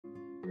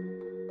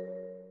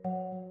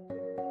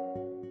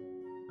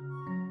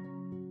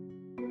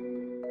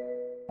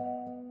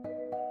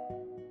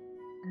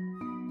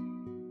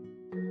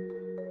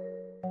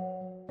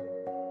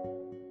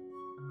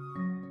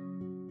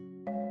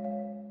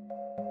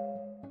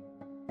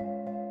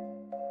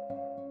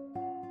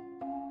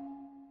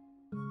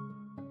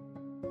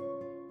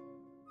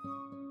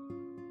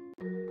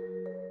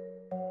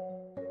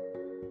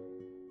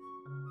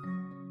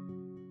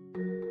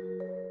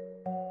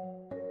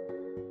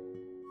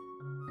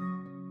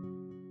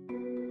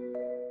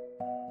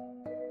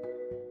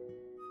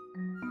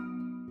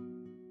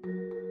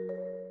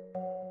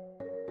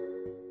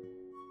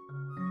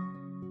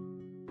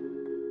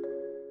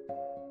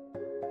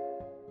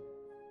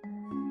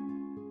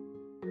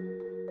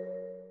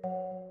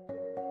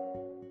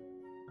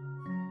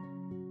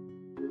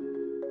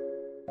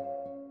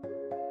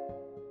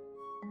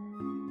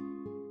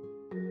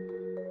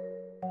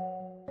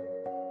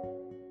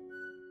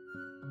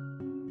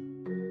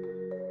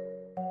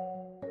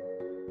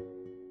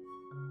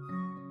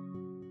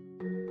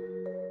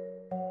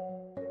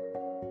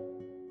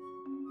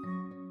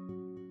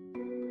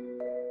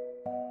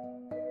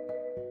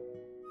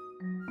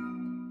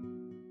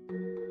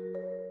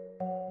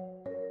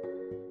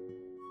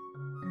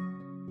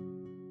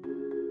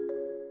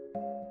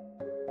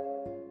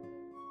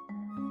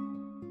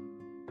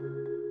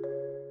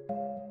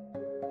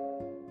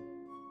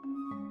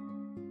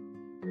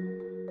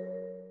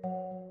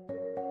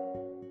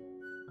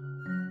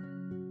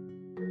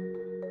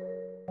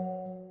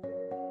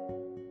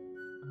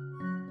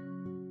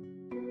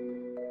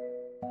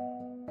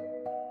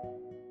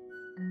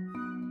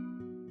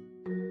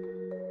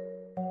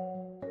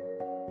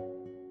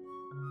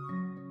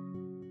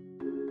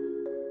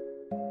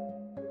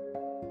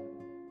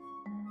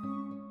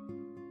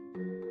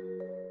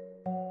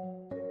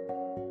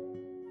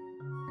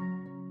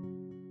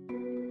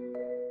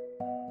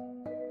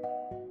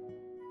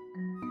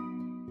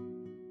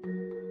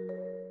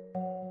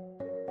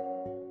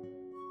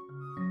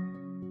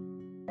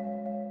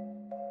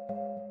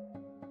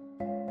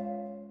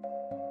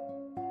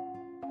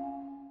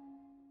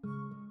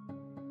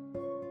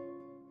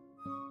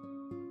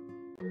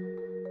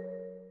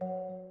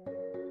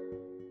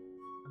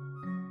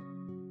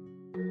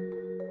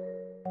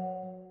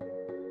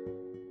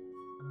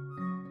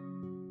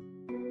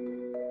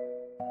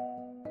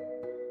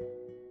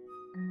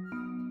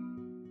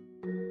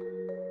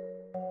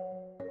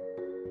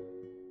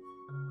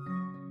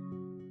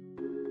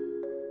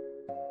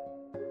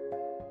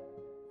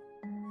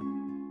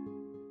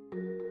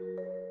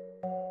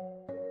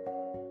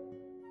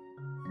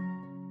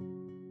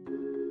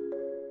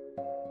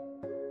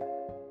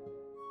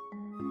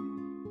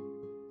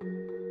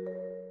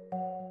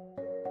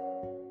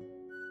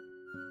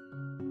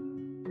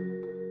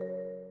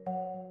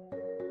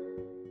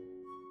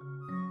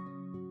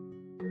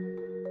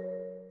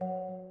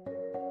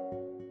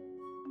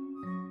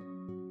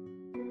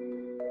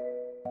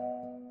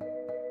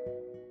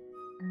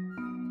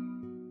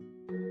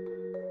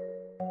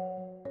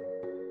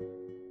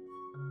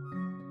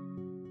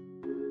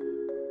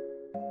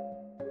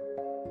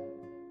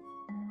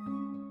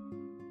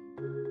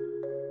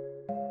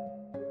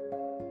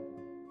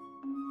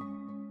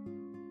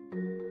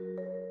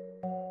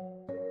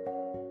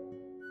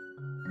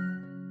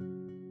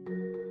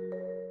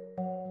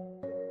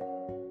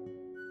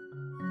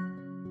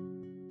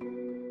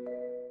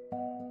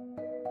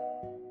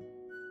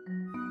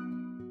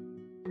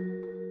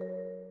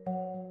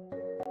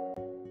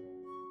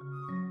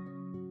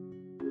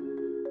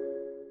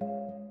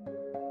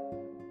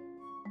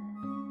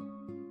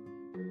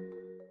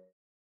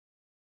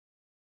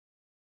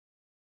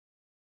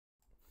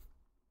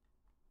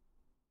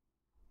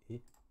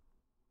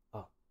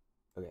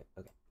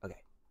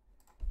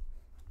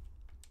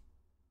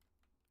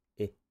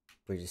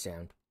Where's the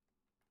sound?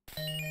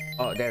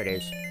 Oh, there it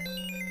is.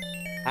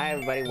 Hi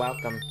everybody,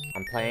 welcome.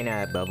 I'm playing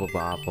Bubble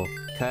Bobble.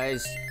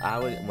 Cause I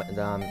was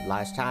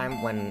last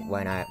time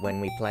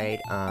when we played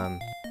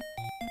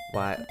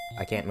what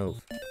I can't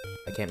move.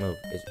 I can't move.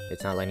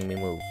 It's not letting me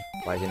move.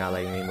 Why is it not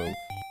letting me move?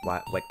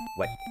 What?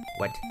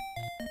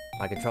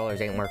 My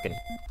controllers ain't working.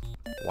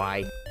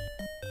 Why?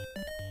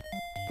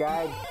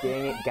 God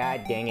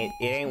dang it.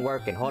 It ain't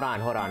working. Hold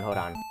on.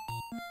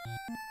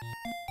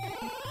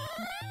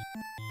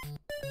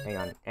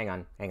 Hang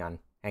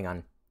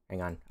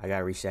on. I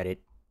gotta reset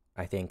it.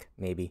 I think,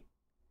 maybe.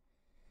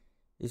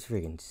 It's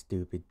freaking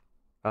stupid.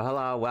 Oh,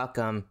 hello,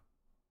 welcome.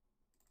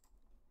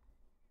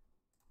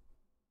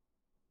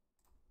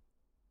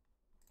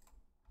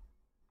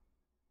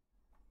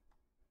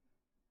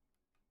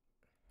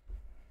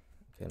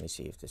 Okay, let me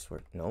see if this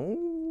works. No,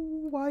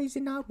 why does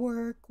it not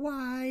work?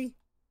 Why?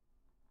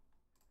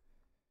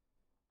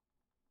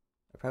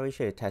 I probably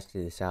should have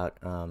tested this out,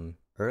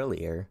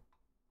 earlier.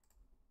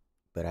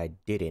 But I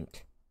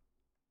didn't.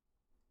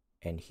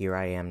 And here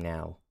I am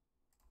now.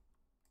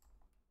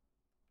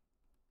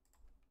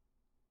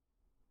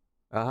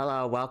 Oh,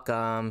 hello,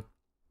 welcome.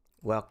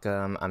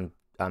 Welcome.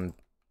 I'm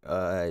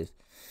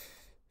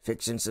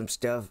fixing some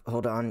stuff.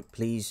 Hold on,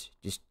 please.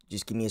 Just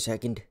give me a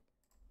second.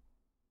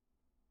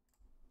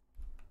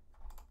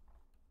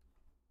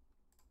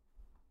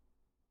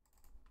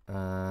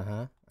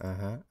 Hold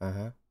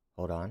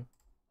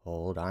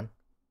on.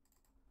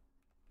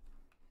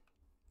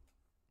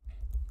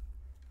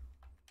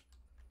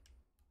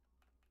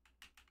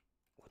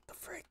 What the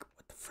frick?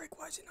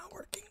 Why is it not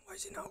working?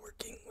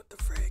 What the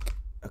frick?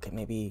 Okay,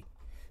 maybe...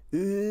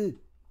 This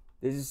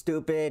is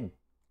stupid.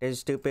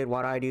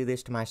 Why do I do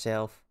this to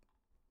myself?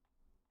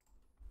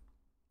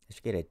 I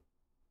should get a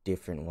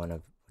different one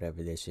of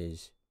whatever this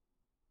is.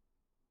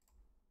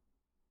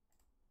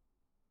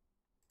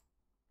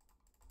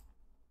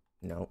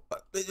 No.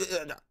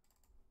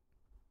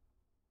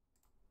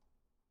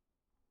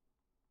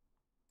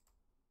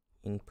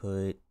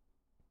 Input.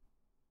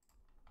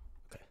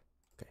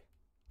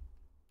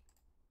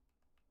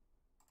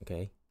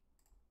 Okay.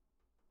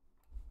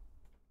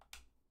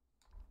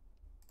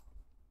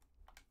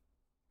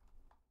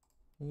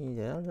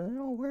 Yeah, it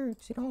all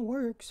works. I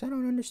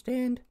don't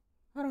understand.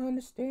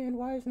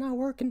 Why it's not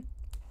working.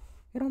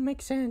 It don't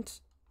make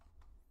sense.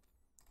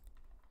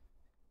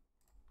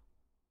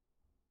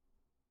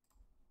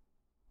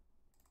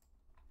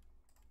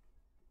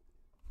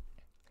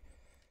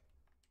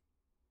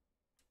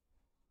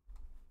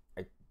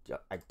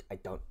 I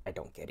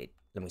don't get it.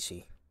 Let me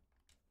see.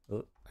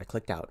 Oh, I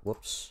clicked out.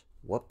 Whoops.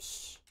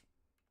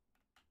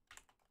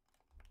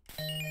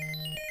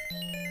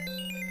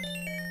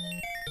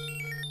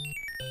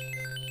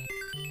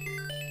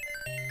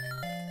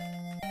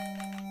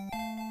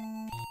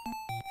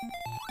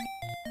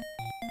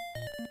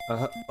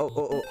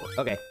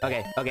 Okay, I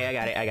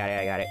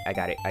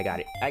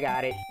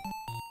got it.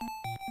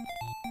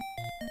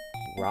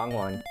 Wrong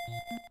one.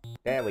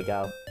 There we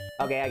go.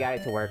 Okay, I got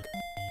it to work.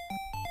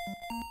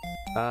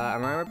 I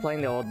remember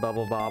playing the old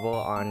Bubble Bobble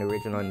on the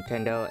original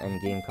Nintendo and a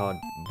game called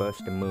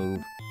Bust a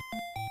Move.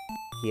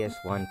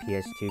 PS1,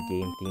 PS2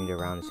 game themed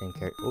around the same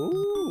character.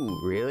 Ooh,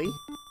 really?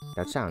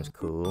 That sounds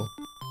cool.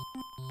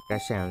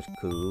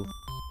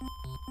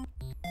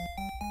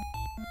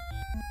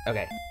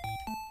 Okay.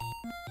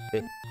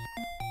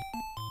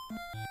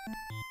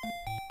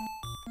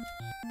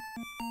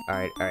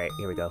 Alright,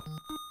 here we go.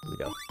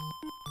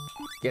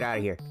 Get out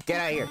of here.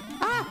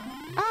 Ah!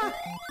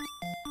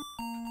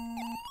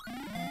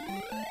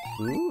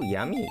 Ooh,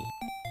 yummy.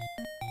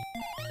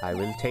 I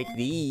will take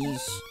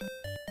these.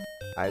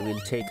 I will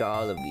take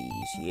all of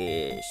these,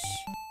 yes.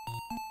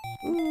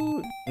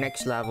 Ooh,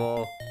 next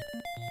level.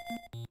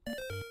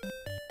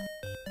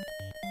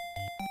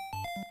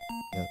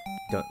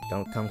 No,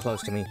 don't come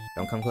close to me.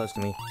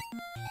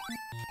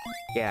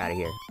 Get out of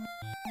here.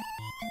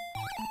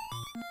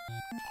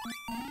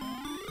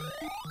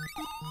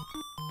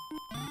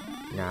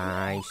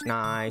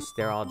 Nice.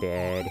 They're all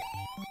dead.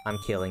 I'm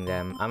killing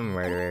them. I'm a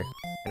murderer.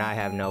 And I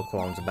have no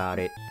qualms about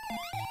it.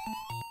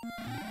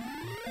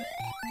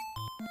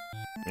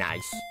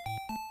 Nice.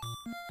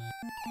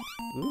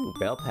 Ooh,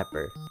 bell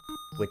pepper.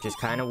 Which is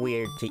kind of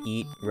weird to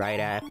eat right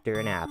after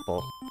an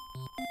apple.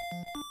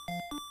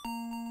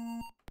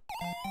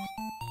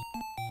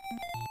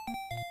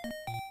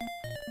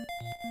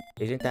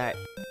 Isn't that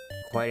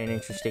quite an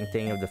interesting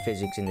thing of the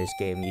physics in this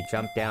game? You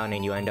jump down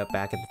and you end up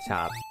back at the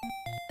top.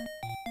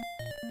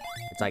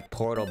 It's like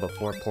Portal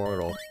before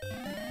Portal.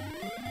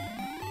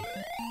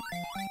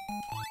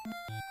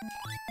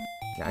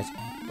 Nice.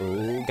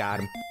 Ooh, got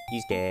him.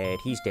 He's dead.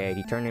 He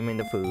turned him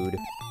into food.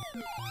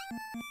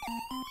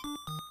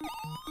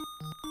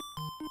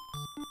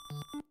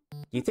 Do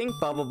you think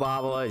Bubble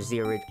Bobble is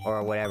the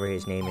or whatever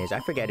his name is? I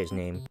forget his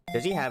name.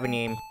 Does he have a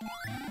name?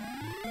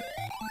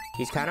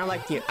 He's kind of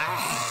like the...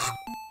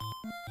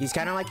 He's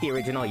kind of like the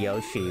original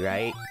Yoshi,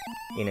 right?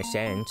 In a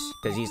sense.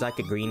 Because he's like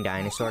a green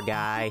dinosaur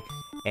guy.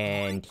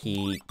 And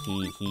he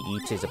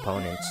eats his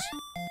opponents.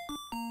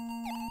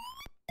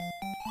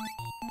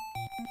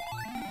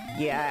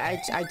 Yeah,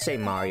 I'd say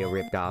Mario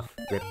ripped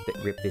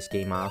this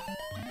game off.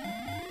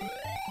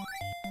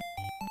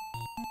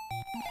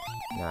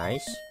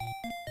 Nice.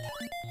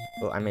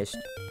 Oh, I missed.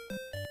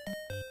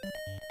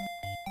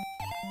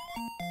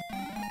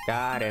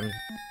 Got him.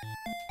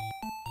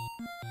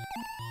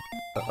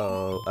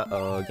 Uh-oh,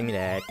 uh-oh, give me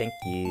that, thank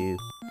you.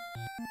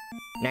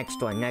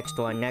 Next one, next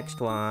one,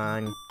 next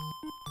one.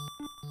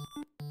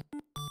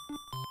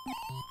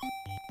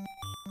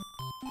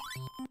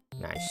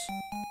 Nice.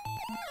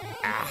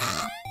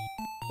 Ah!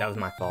 That was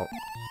my fault.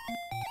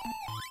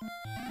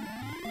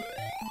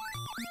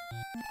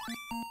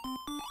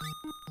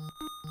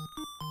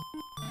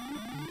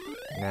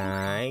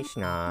 Nice,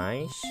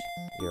 nice.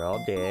 You're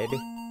all dead.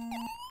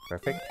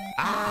 Perfect.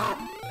 Ah!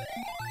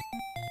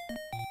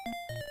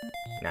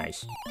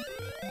 Nice.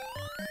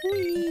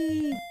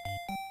 Whee!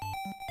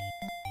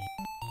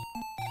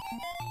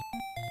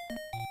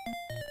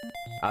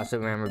 I also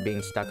remember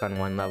being stuck on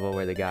one level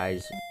where the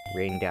guys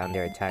rained down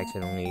their attacks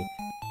and only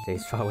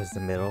safe spot was the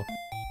middle.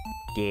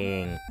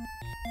 Dang.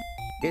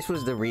 This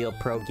was the real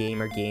pro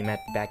gamer game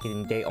back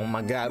in the day. Oh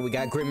my god, we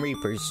got Grim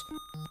Reapers.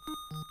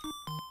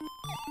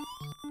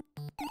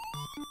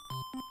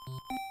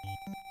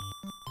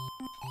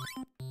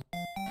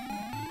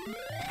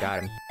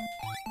 Got him.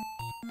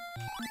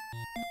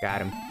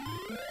 Got him.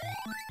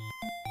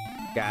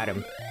 Got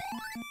him.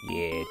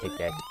 Yeah, take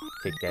that.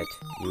 Take that.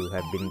 You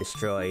have been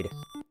destroyed.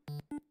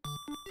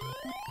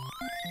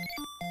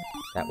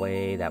 That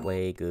way, that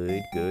way.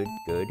 Good, good,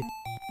 good.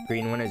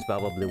 Green one is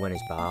Bubble, blue one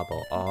is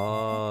Bobble.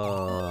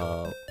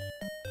 Oh.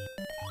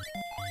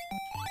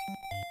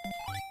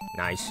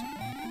 Nice.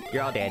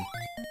 You're all dead.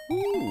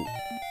 Ooh.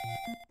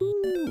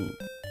 Ooh.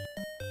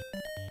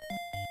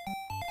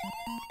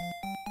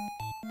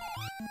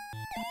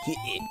 Hit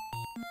it.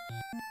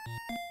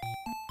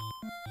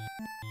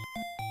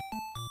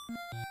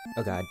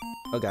 Oh god.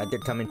 Oh god, they're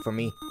coming for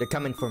me. They're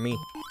coming for me.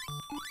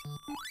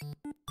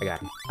 I got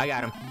him. I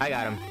got him. I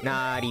got him.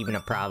 Not even a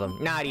problem.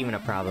 Not even a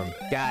problem.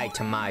 Die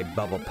to my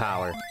bubble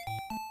power.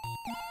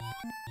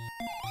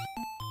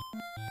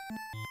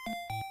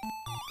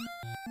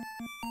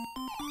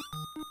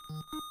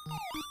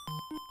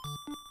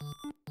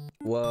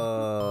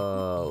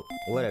 Whoa.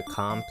 What a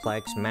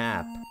complex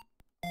map.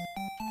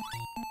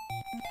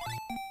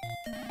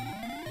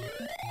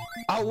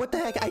 Oh, what the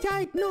heck? I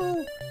died.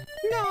 No.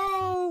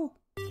 No.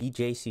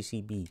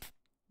 EJCCB.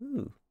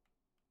 Ooh.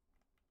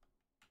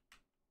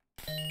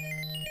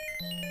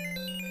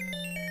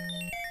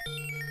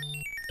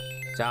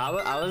 So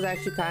I was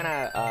actually kind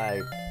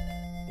of,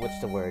 what's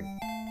the word?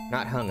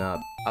 Not hung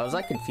up. I was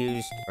like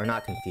confused, or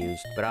not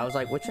confused, but I was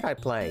like, what should I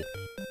play?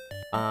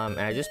 And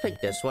I just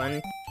picked this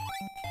one,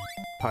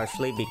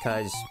 partially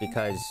because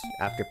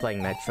after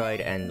playing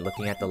Metroid and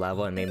looking at the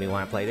level, it made me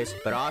want to play this,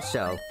 but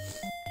also,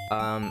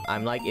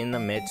 I'm like in the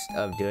midst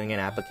of doing an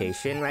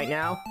application right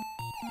now,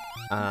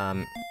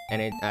 and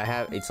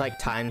it's like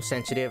time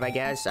sensitive, I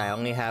guess. I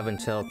only have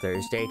until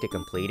Thursday to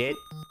complete it,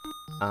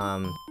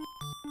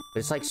 but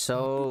it's like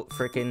so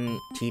freaking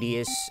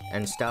tedious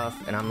and stuff,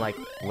 and I'm like,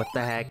 what the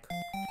heck?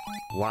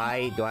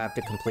 Why do I have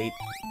to complete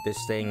this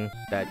thing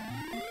that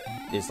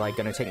is like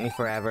gonna take me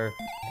forever,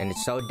 and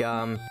it's so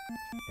dumb,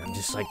 and I'm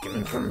just like,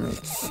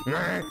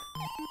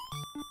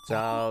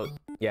 so,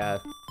 yeah,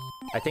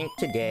 I think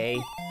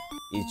today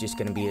is just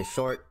gonna be a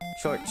short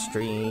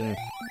stream,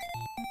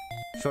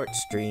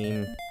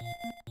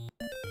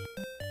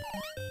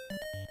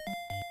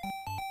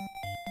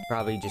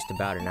 probably just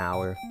about an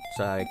hour,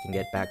 so I can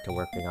get back to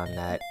working on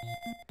that.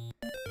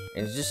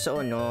 And it's just so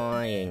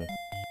annoying.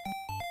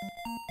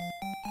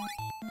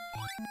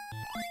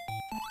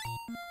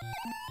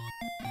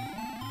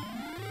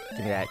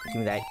 Give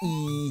me that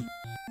E.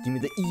 Give me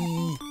the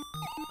E.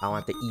 I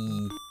want the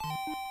E.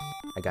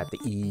 I got the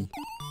E.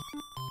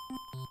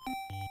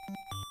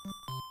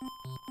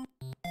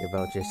 You're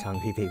both just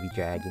hungry baby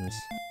dragons.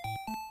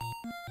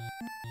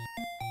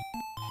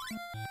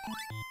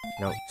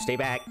 No, stay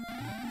back.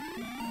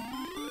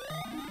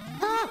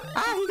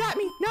 Ah, he got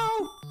me!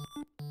 No!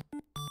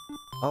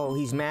 Oh,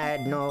 he's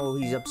mad. No,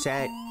 he's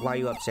upset. Why are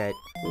you upset?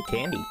 Ooh,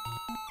 candy.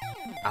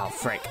 Oh,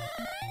 frick.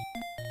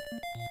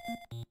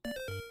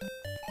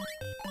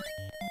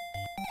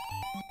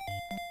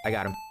 I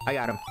got him. I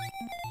got him.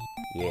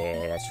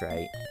 Yeah, that's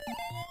right.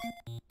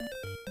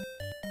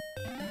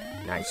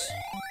 Nice.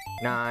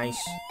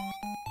 Nice.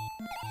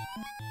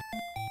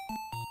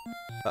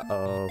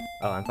 Uh-oh.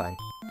 Oh, I'm fine.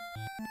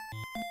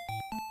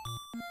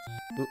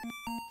 Ooh.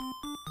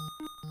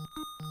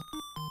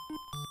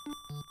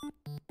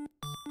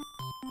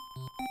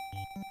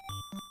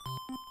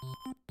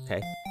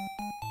 Okay.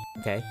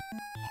 Okay.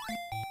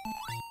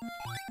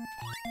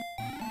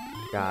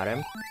 Got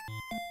him.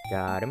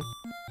 Got him.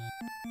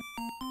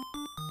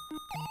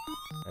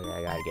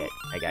 Okay,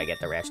 I gotta get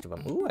the rest of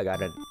them. Ooh, I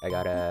got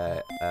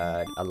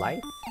a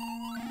life.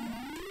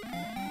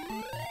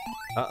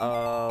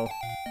 Uh-oh.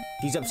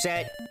 He's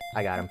upset.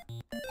 I got him.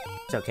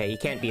 It's okay, he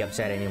can't be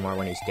upset anymore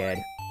when he's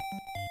dead.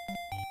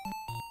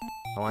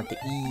 I want the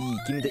E.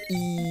 Give me the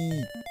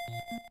E.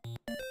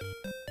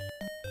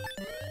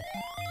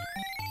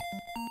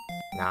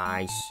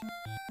 Nice.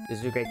 This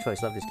is a great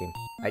choice. Love this game.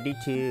 I do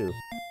too.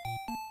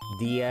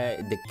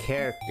 The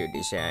character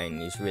design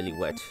is really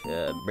what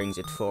brings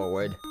it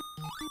forward.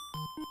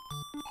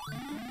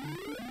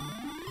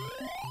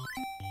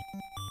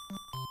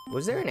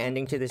 Was there an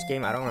ending to this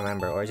game? I don't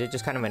remember. Or is it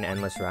just kind of an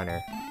endless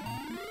runner?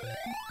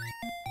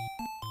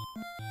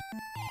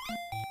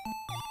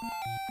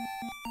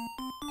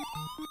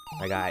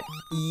 I got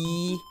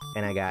E,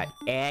 and I got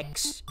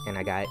X, and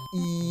I got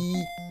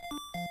E.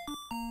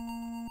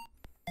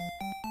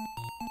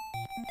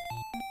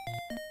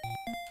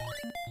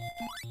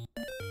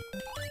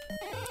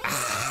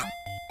 Ah!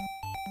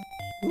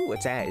 Ooh,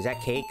 what's that? Is that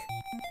cake?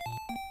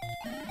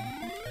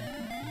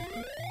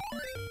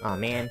 Oh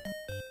man.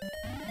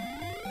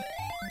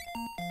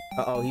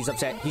 Uh-oh, he's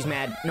upset. He's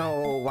mad.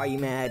 No, why are you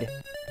mad?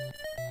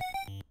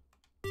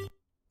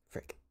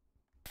 Frick.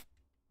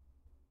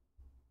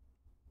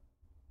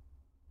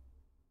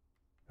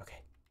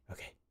 Okay.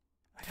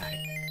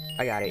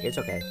 I got it. It's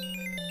okay.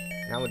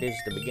 Now it is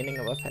the beginning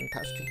of a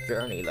fantastic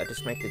journey. Let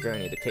us make the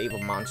journey. The Cave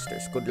of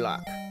Monsters. Good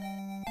luck.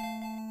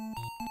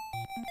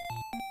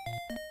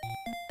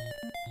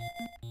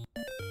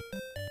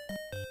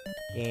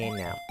 And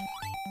now.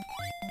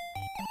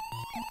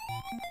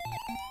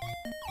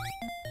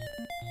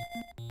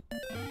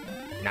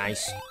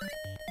 Nice.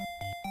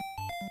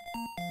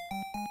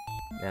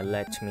 Now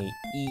let me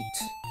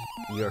eat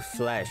your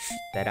flesh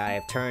that I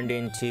have turned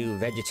into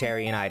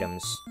vegetarian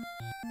items.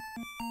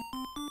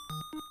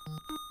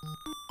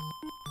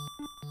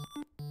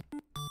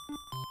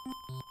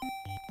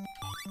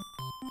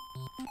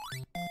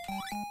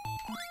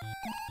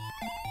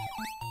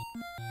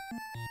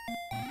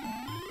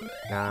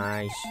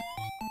 Nice.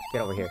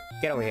 Get over here.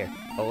 Get over here.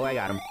 Oh, I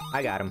got him.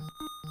 I got him.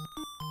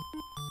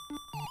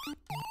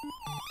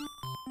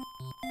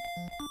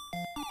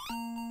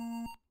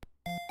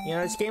 You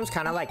know, this game's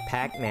kind of like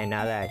Pac-Man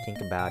now that I think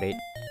about it.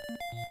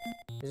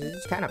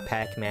 It's kind of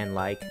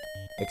Pac-Man-like.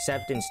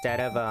 Except instead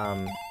of,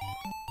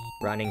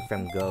 running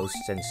from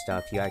ghosts and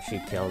stuff, you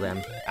actually kill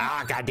them.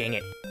 Ah, god dang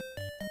it!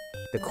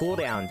 The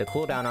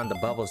cooldown on the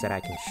bubbles that I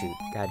can shoot.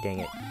 God dang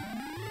it.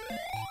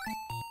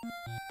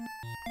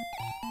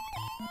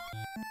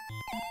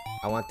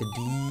 I want the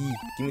D.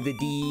 Give me the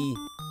D.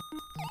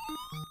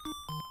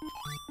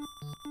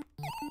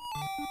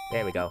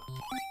 There we go.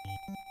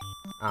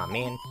 Aw,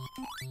 man.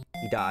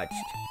 He dodged.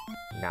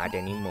 Not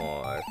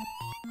anymore.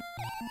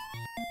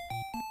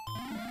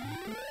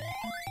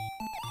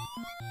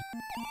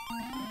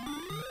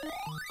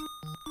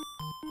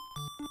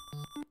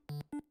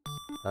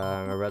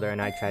 My brother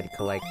and I tried to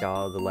collect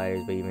all the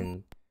letters, but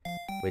even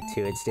with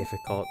 2, it's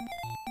difficult.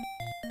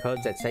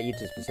 Codes that set you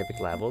to specific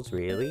levels?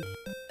 Really?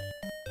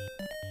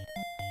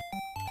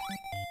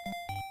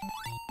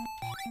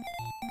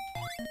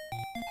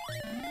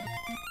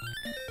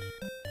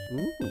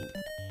 Ooh.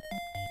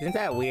 Isn't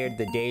that weird,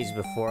 the days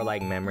before,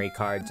 like, memory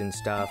cards and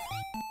stuff?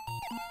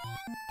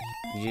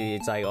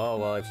 It's like, oh,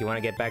 well, if you want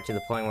to get back to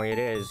the point where it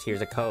is,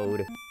 here's a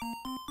code.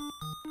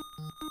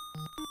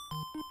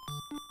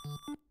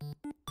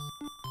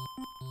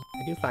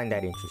 I do find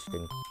that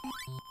interesting.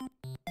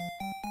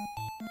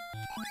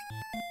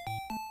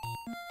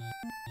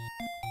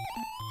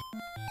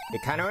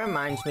 It kind of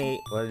reminds me,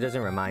 well, it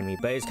doesn't remind me,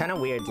 but it's kind of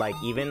weird, like,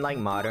 even, like,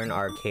 modern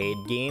arcade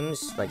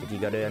games, like, if you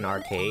go to an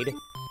arcade,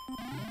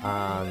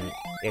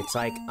 it's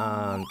like,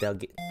 they'll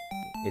get,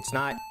 it's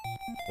not,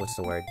 what's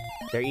the word?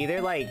 They're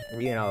either, like,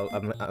 you know,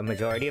 a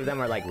majority of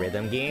them are, like,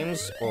 rhythm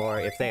games, or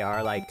if they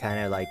are, like, kind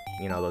of, like,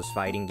 you know, those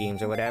fighting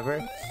games or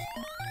whatever,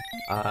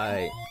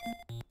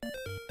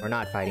 or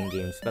not fighting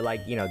games, but,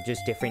 like, you know,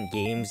 just different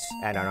games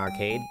at an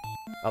arcade.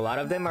 A lot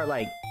of them are,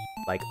 like,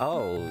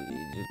 oh,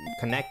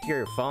 connect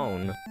your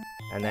phone,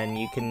 and then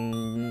you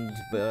can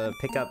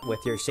pick up with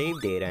your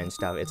save data and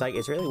stuff. It's like,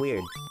 it's really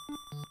weird.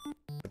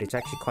 But it's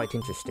actually quite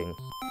interesting.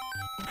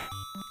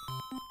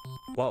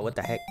 Whoa, what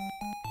the heck?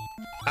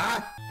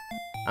 Ah!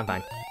 I'm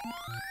fine.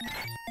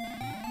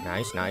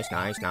 Nice, nice,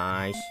 nice,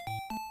 nice.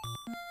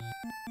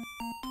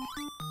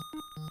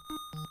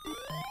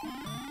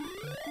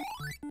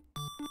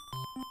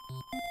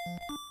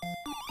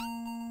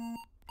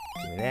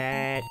 Give me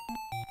that.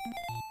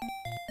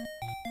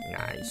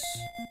 Nice.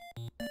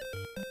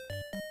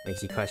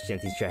 Makes you question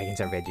if these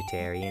dragons are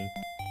vegetarian.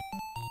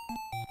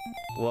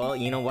 Well,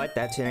 you know what?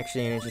 That's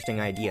actually an interesting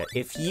idea.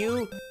 If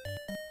you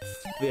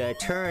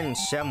turn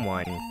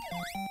someone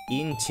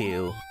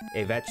into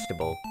a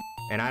vegetable,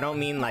 and I don't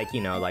mean like, you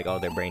know, like, oh,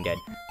 they're brain dead,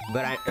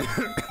 but I...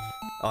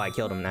 oh, I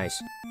killed him,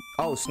 nice.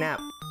 Oh, snap.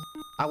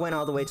 I went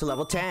all the way to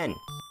level 10.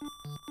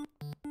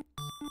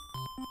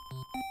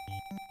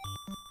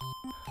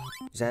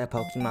 Is that a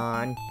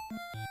Pokemon?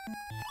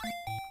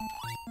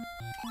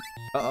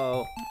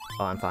 Uh-oh.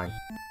 Oh, I'm fine.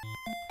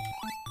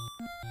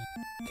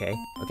 Okay,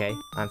 okay,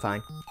 I'm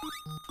fine.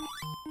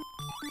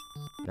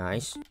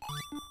 Nice.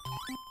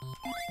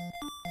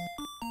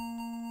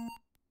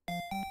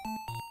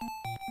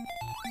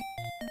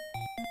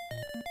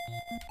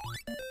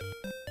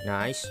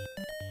 Nice.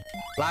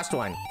 Last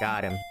one.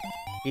 Got him.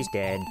 He's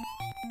dead.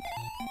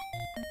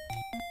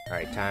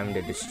 Alright, time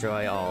to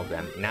destroy all of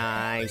them.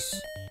 Nice!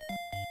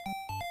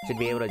 Should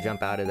be able to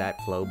jump out of that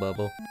flow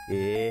bubble.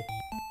 Yeah.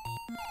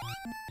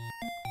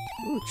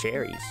 Ooh,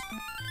 cherries.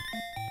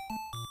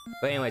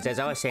 But anyways, as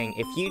I was saying,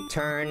 if you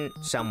turn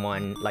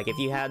someone, like if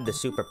you had the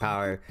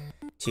superpower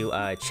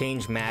to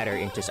change matter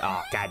into...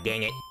 Oh, god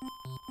dang it!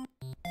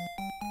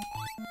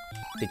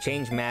 To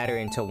change matter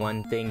into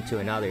one thing to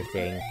another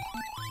thing.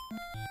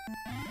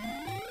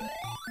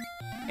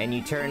 And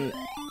you turn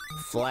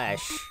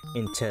flesh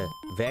into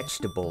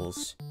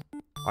vegetables.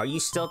 Are you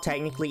still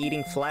technically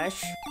eating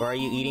flesh? Or are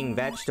you eating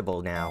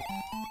vegetable now?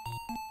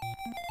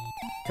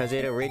 Because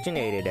it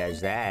originated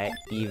as that,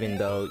 even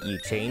though you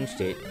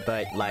changed it.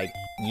 But, like,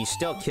 you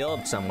still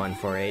killed someone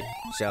for it,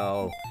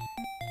 so...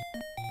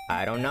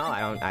 I don't know,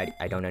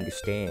 I don't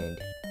understand.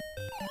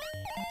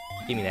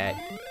 Give me that.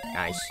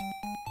 Nice.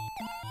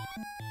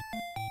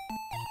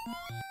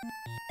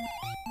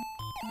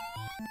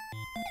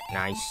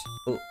 Nice.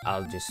 Ooh,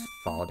 I'll just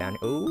fall down.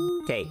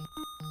 Ooh, okay.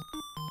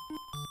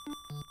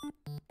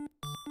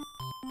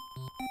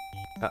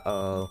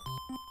 Uh-oh.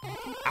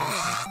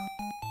 Ah!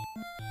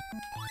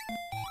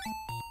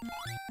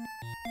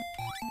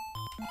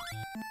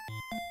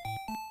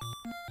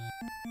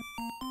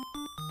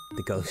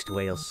 The ghost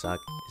whales suck.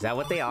 Is that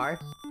what they are?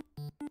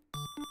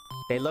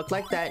 They look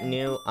like that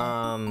new,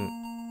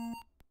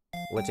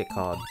 what's it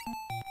called?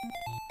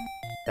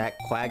 That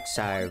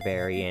Quagsire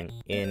variant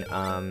in,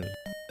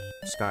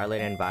 Scarlet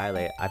and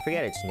Violet. I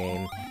forget its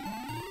name.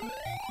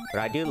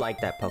 But I do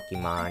like that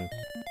Pokemon.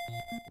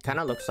 It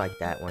kinda looks like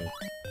that one.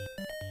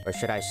 Or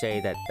should I say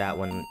that that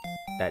one,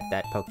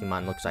 that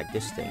Pokemon looks like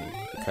this thing,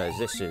 because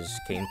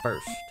came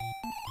first.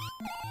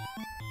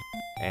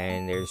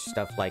 And there's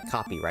stuff like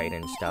copyright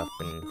and stuff,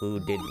 and who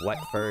did what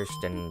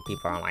first, and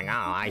people are like, oh,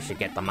 I should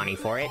get the money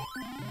for it.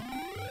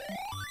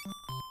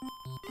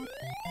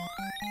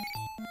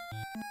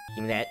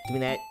 Give me that, give me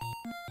that.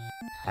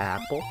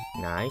 Apple,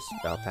 nice.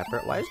 Bell pepper.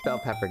 Why does bell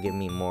pepper give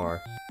me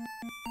more?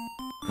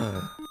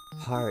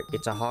 Heart,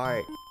 it's a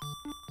heart.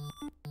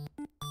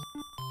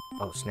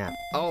 Oh, snap.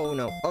 Oh,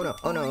 no, oh, no,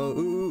 oh, no.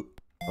 Ooh.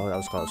 Oh, that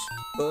was close.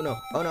 Oh,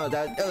 no,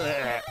 that...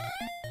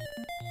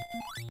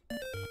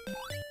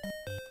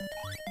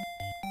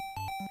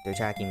 They're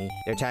attacking me.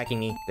 They're attacking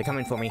me. They're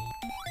coming for me.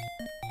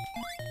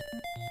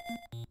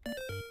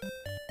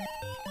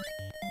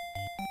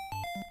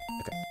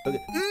 Okay. Okay.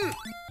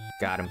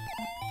 Got him.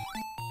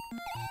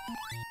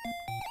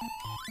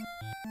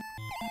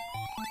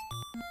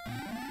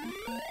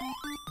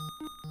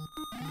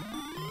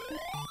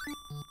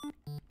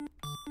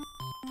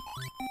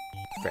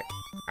 Frick.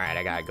 Alright,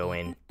 I gotta go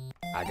in.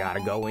 I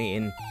gotta go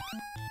in.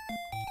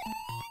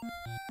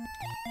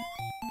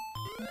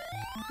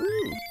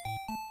 Ooh.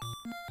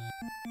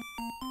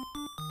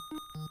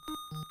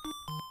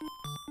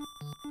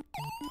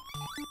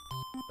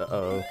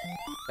 Uh-oh.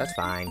 That's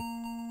fine.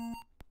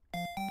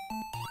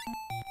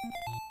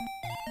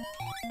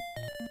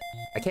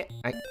 I can't...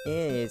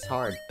 it's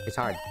hard. It's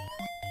hard.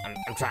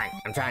 I'm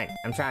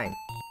trying.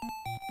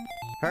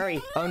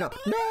 Hurry! Oh, no.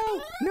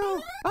 No!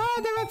 No!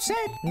 Oh, they're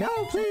upset! No,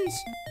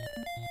 please!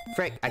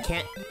 Frick, I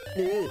can't...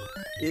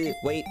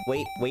 Wait.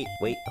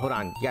 Hold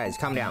on. Guys,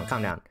 calm down.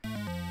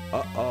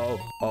 Uh-oh.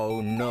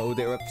 Oh, no,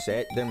 they're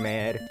upset. They're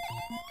mad.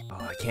 Oh,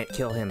 I can't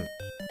kill him.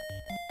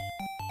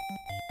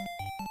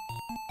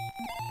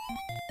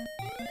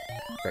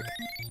 Frick.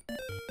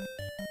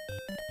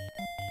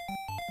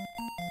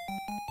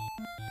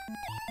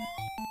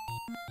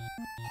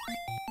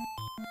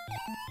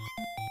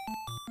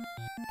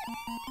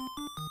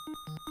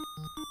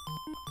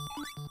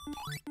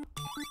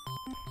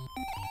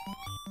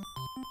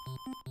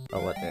 Oh,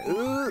 what the...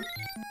 Ooh!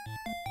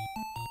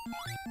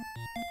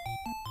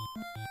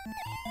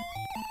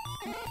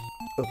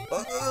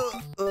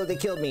 Oh, they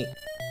killed me!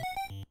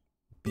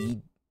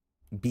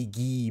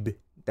 Begeeb.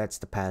 That's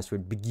the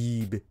password.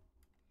 Begeeb.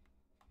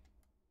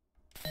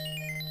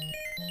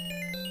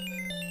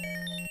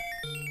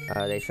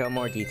 They show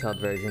more detailed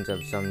versions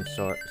of some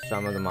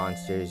of the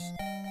monsters.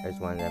 There's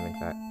one of them, in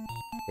fact.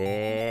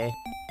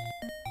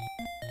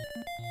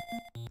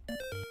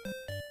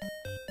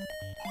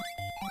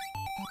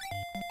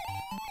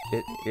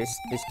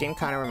 This game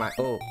kind of reminds...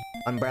 Oh,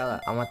 umbrella.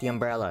 I want the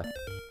umbrella.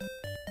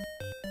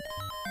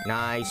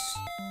 Nice.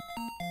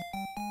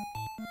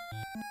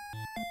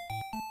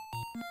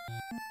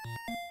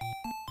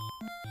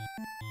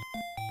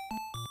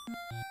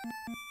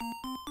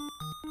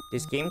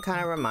 This game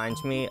kind of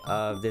reminds me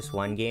of this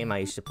one game I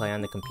used to play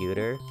on the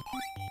computer.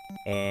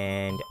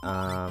 And,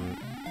 I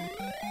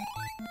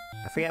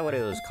forget what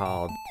it was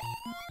called.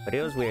 But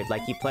it was weird.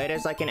 Like, you played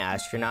as, like, an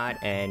astronaut,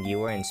 and you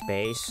were in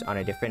space on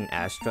a different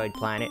asteroid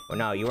planet. Oh,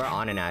 no, you were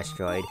on an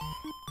asteroid.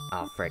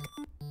 Oh, frick.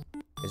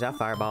 Is that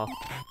Fireball?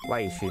 Why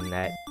are you shooting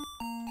that?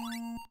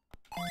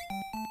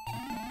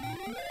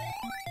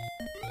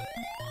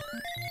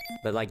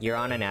 But, like, you're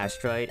on an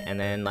asteroid, and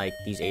then, like,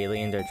 these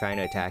aliens are trying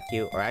to attack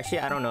you. Or actually,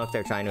 I don't know if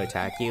they're trying to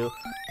attack you,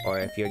 or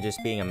if you're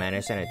just being a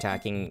menace and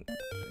attacking,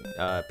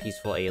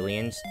 peaceful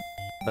aliens.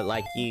 But,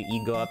 like,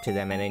 you go up to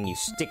them, and then you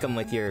stick them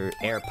with your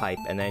air pipe,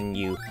 and then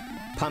you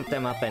pump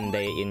them up and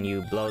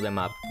you blow them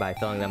up by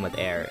filling them with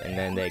air, and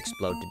then they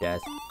explode to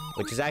death.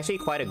 Which is actually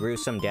quite a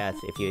gruesome death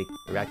if you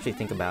actually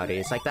think about it.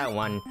 It's like that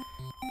one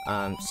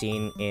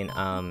scene in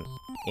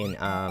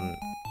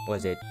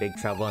was it Big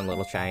Trouble in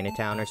Little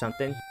Chinatown or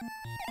something?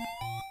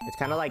 It's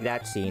kind of like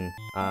that scene,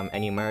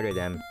 and you murder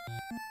them.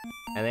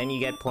 And then you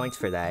get points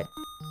for that.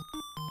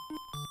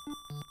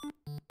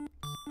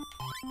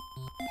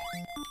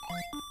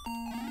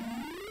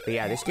 But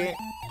yeah, this game,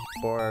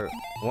 or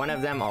one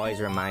of them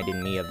always reminded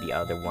me of the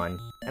other one,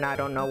 and I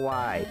don't know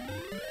why.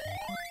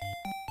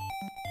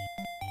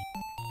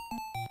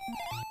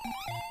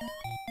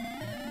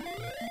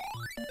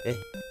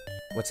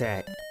 What's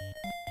that?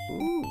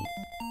 Ooh.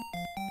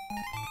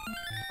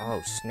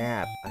 Oh,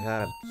 snap. I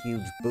got a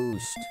huge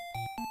boost.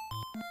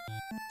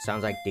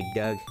 Sounds like Dig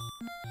Dug.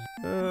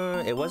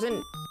 It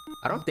wasn't...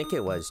 I don't think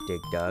it was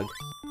Dig Dug.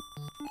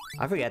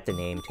 I forget the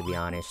name, to be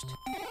honest.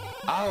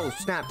 Oh,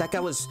 snap. That guy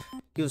was...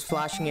 He was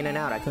flashing in and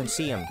out. I couldn't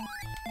see him.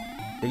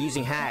 They're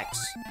using hacks.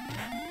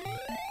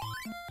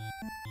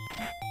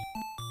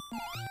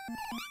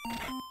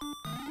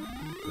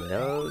 Give me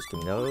those. Give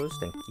me those.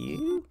 Thank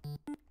you.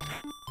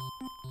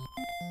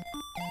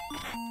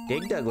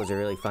 Dig Dug was a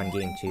really fun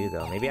game too,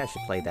 though. Maybe I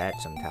should play that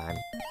sometime.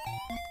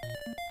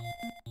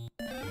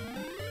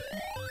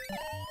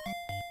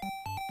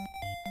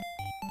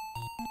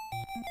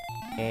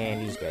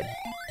 And he's dead.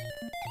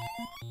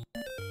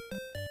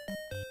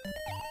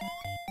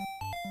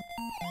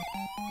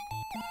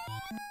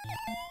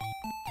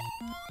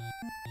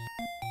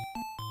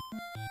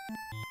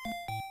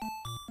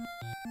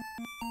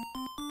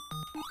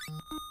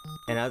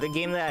 Another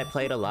game that I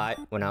played a lot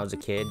when I was a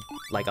kid,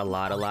 like a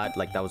lot,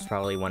 like that was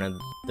probably one of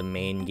the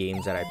main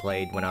games that I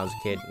played when I was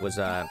a kid, was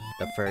the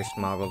first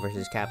Marvel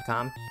vs.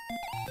 Capcom.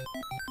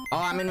 Oh,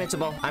 I'm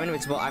invincible! I'm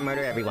invincible! I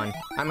murder everyone!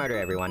 I murder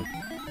everyone!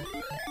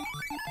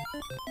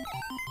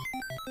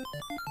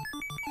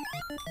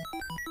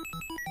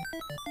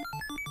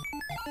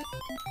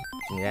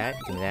 Give me that,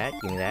 give me that,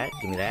 give me that,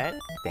 give me that.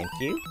 Thank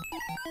you.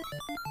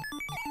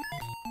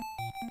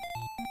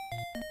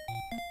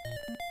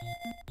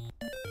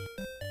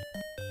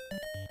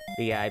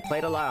 But yeah, I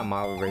played a lot of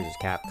Marvel vs.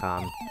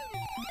 Capcom. And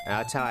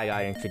that's how I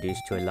got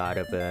introduced to a lot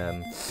of,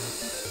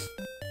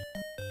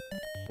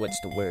 what's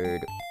the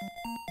word?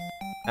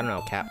 I don't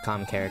know,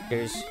 Capcom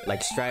characters.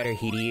 Like Strider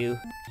Hiryu,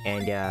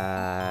 and,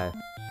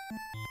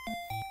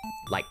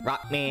 like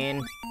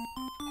Rockman.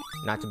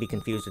 Not to be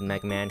confused with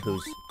Mega Man,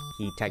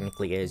 he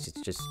technically is.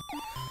 It's just...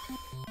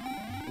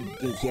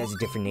 He has a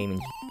different name in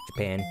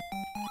Japan.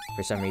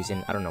 For some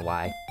reason. I don't know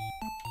why.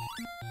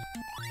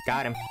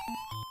 Got him.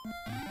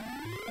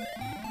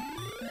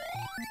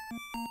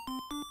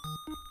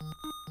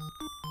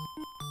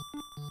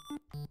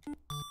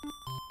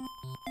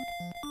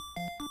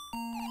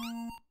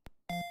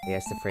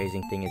 Yes, the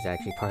phrasing thing is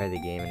actually part of the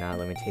game and not a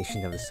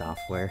limitation of the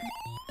software.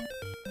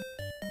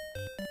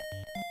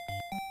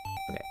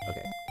 Okay,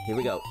 okay. Here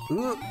we go.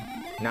 Ooh!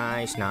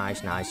 Nice,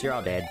 nice, nice. You're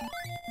all dead.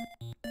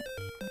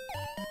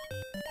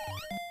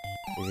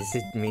 Is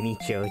this a mini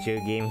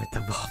JoJo game with the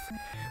ball?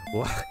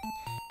 What?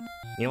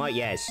 You know what?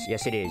 Yes.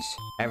 Yes, it is.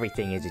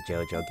 Everything is a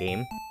JoJo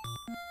game.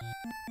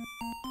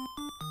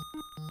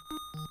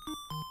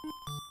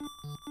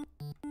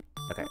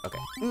 Okay, okay.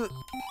 Ooh.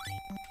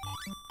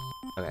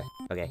 Okay,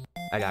 okay.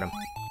 I got him.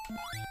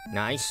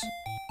 Nice.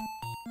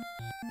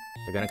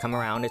 They're gonna come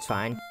around, it's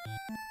fine.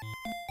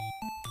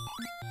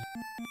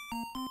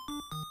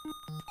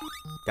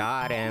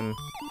 Got him.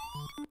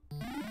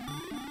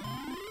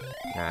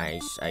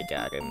 Nice, I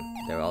got him.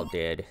 They're all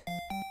dead.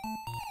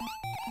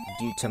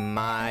 Due to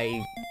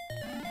my...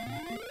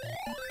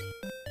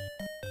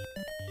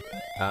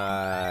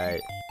 How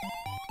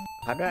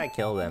did I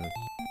kill them?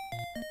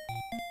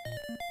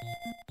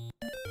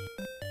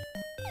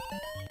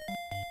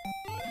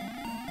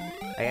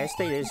 I guess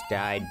they just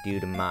died due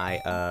to my,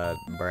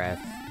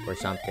 breath or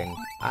something.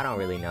 I don't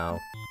really know.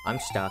 I'm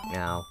stuck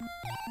now.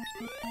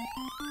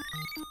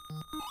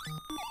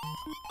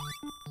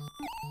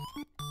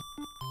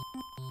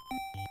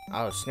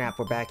 Oh snap,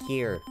 we're back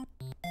here.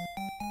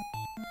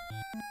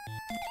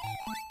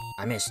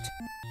 I missed.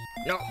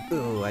 No!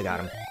 Ooh, I got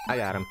him. I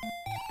got him.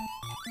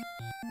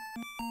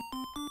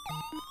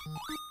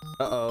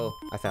 Uh-oh,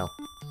 I fell.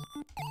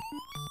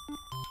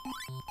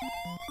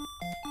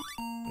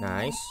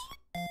 Nice.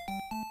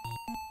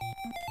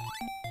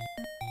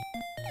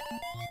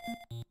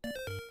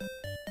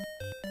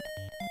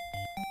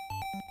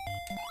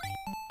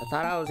 I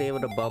thought I was able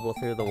to bubble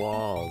through the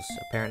walls.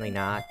 Apparently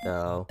not,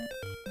 though.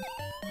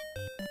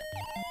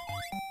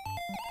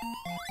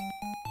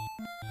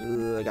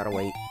 Ooh, I gotta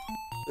wait.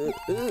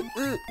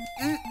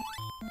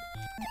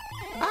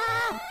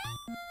 Ah!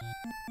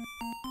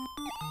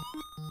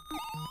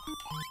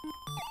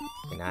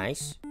 Okay,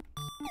 nice.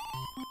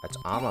 That's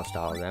almost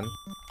all of them.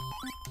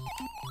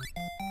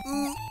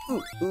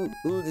 Ooh,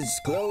 this is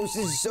close.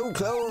 This is so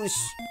close.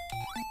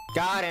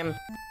 Got him.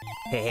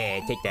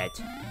 Hey, take that.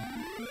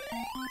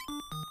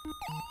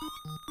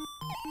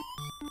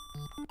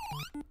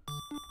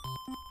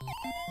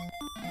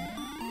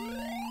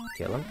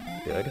 Kill him.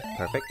 Good.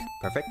 Perfect.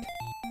 Perfect.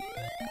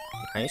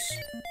 Nice.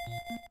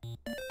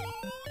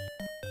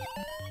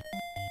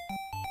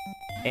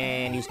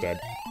 And he's dead.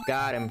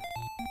 Got him.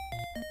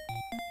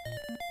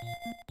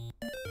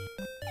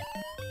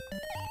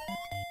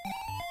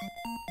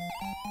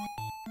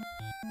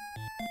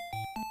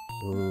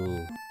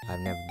 Ooh, I've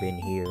never been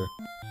here.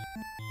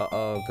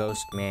 Uh-oh,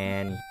 ghost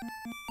man.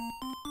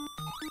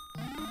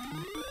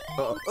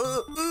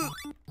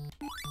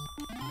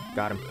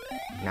 Got him.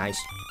 Nice.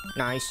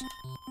 Nice.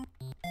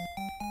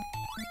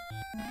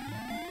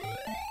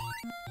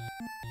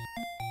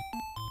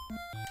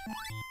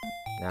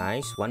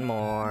 Nice. One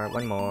more.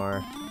 One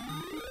more.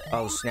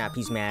 Oh, snap.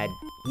 He's mad.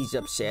 He's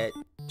upset.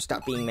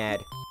 Stop being mad.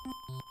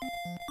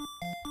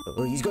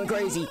 Oh, he's going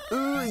crazy.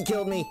 Ooh, he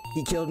killed me.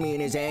 He killed me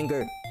in his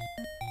anger.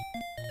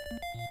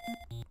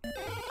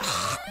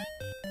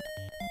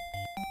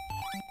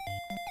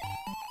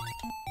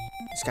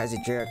 This guy's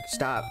a jerk.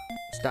 Stop.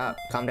 Stop.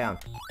 Calm down.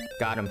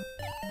 Got him.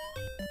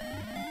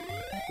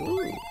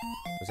 Ooh.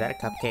 Was that a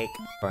cupcake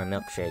or a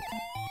milkshake?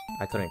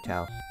 I couldn't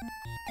tell.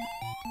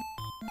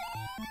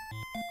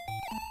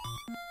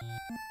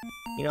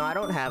 You know, I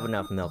don't have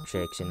enough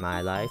milkshakes in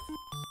my life.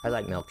 I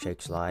like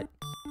milkshakes a lot.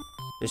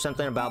 There's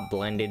something about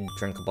blended,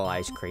 drinkable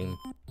ice cream.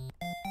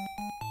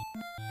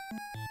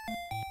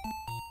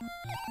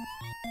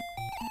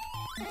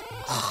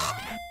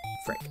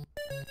 Frick.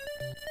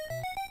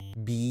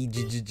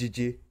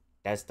 B-j-j-j-j.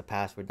 That's the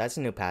password. That's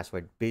a new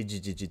password.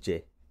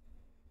 B-j-j-j-j.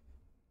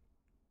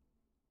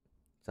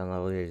 Some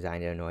level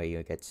designed to annoy you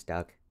and get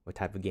stuck. What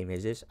type of game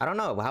is this? I don't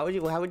know. How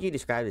would you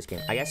describe this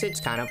game? I guess it's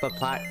kind of a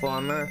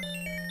platformer,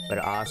 but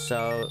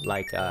also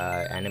like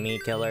a enemy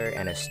killer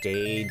and a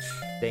stage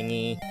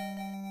thingy.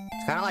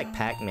 It's kind of like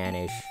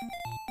Pac-Man-ish,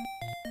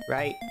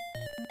 right?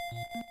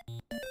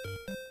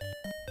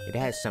 It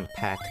has some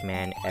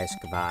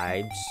Pac-Man-esque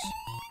vibes,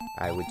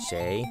 I would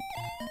say.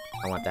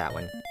 I want that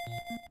one.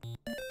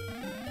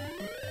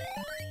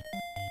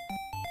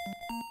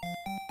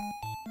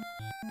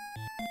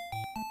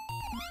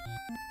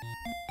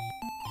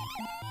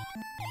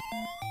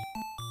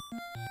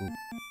 Ooh.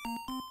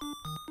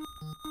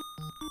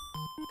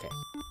 Okay,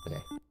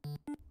 okay.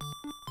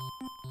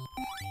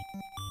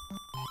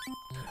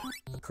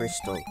 A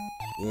crystal.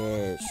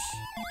 Yes.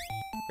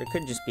 Or it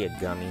could just be a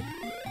gummy.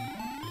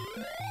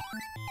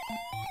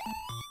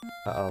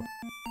 Uh-oh.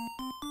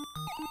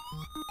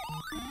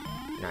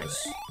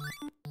 Nice.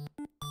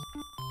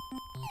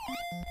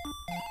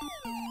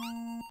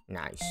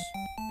 Nice.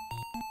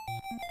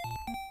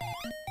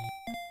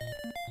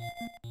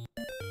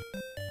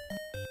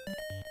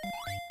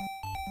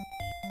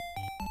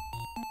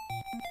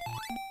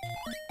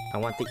 I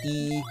want the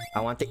E.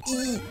 I want the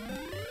E.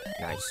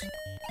 Nice.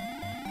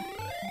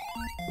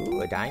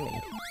 Ooh, a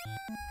diamond.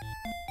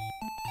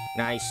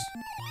 Nice.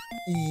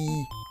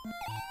 E.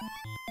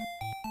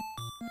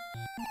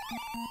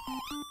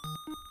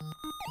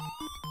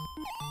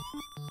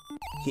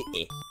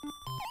 Hit.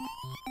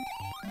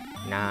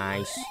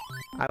 Nice.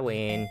 I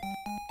win.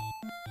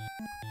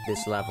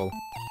 This level.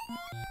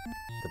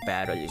 The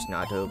battle is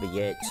not over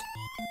yet.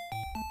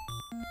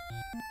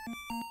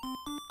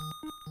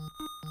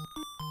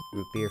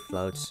 Root beer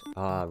floats.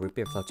 Oh, root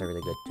beer floats are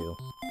really good too.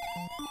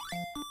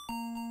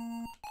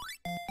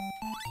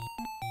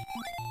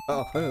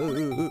 Oh,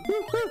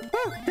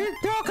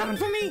 they're all coming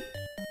for me!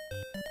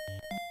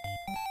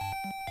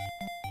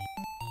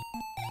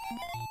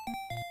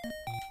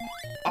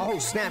 Oh,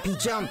 snap, he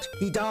jumped!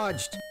 He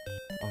dodged!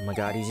 Oh my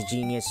god, he's a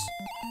genius.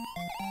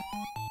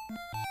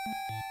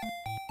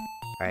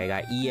 Alright,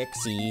 I got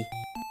EXE.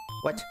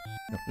 What?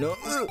 No,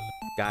 no!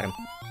 Got him.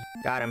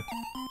 Got him.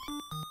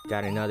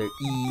 Got another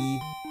E.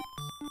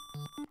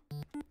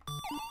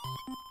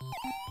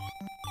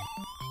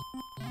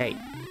 Hey,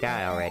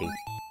 die already.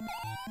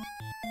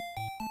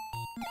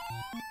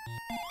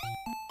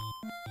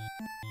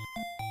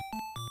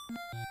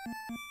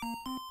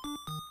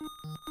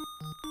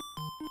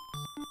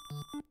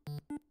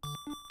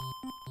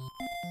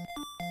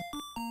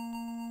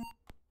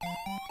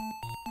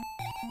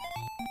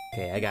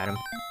 Okay, I got him.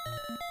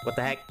 What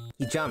the heck?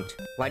 He jumped.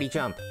 Why'd he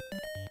jump?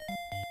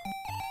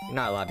 You're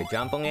not allowed to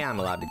jump, only I'm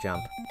allowed to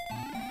jump.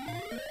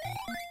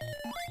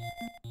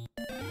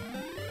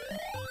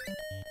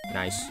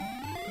 Nice.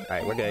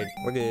 Alright, we're good.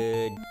 We're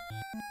good.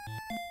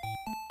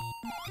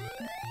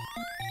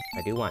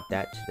 I do want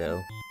that,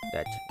 though.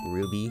 That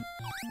ruby.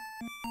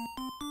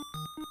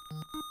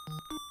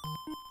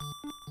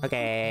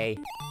 Okay.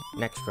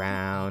 Next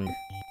round.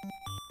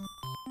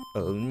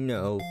 Oh,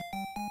 no.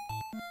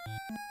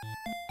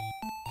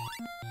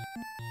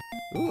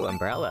 Ooh,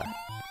 umbrella.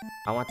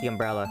 I want the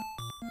umbrella.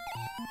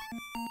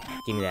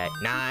 Give me that.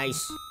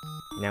 Nice!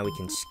 Now we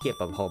can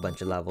skip a whole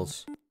bunch of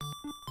levels.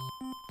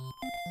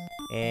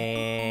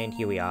 And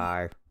here we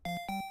are.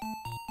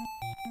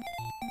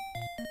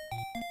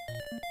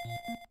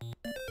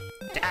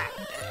 Ah!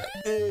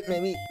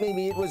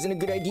 Maybe it wasn't a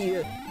good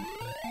idea.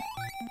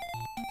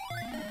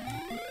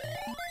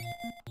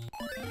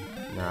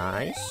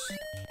 Nice.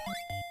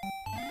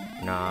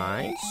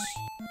 Nice.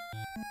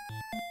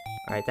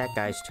 Alright, that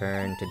guy's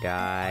turn to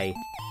die.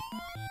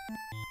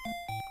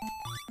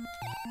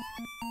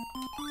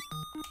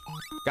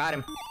 Got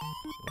him!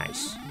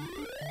 Nice.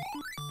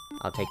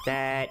 I'll take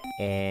that,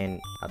 and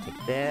I'll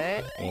take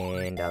that,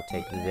 and I'll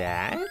take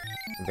that.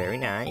 Very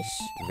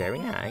nice. Very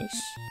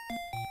nice.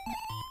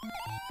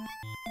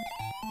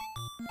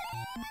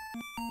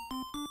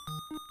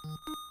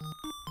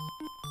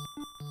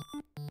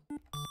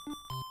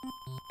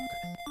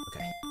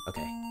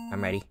 Okay.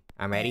 I'm ready.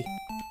 I'm ready.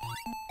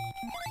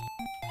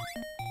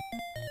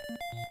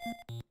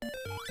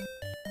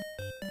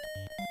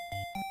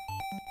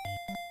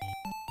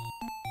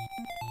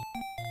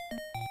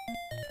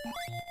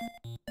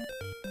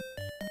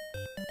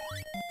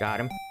 Got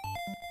him.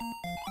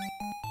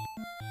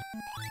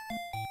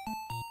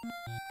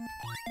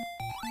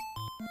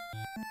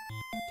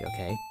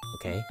 Okay.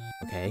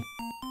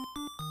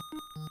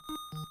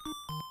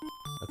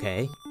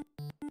 Okay.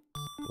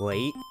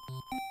 Wait.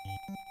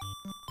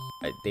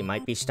 They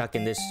might be stuck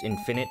in this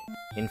infinite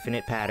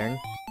pattern.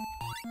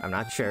 I'm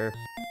not sure.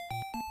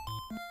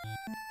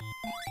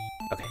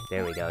 Okay,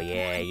 there we go.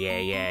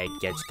 Yeah.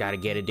 Just gotta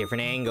get a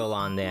different angle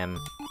on them.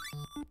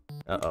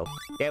 Uh-oh.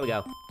 There we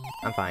go.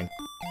 I'm fine.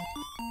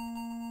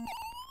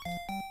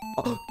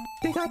 Oh,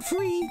 they got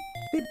free!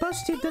 They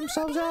busted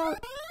themselves out!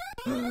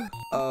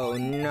 Oh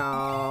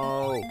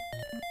no!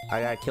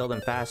 I gotta kill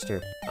them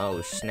faster.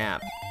 Oh,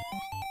 snap.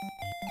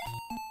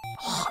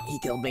 Oh, he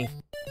killed me.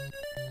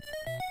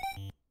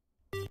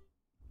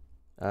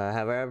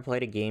 Have I ever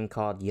played a game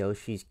called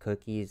Yoshi's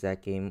Cookies?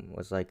 That game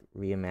was like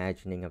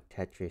reimagining of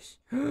Tetris.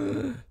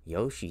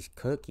 Yoshi's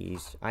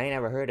Cookies? I ain't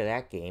never heard of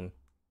that game.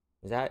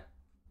 Is that...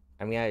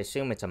 I mean, I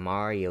assume it's a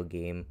Mario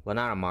game. Well,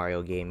 not a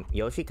Mario game.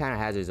 Yoshi kind of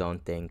has his own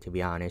thing, to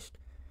be honest.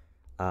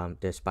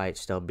 Despite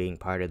still being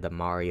part of the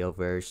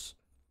Mario-verse.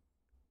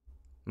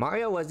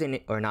 Mario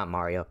wasn't... Or not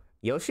Mario.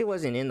 Yoshi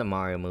wasn't in the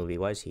Mario movie,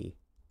 was he?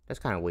 That's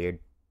kind of weird.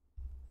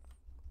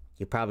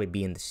 He'll probably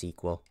be in the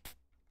sequel.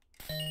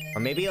 Or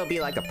maybe it'll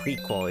be like a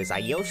prequel. It's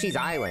like Yoshi's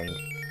Island.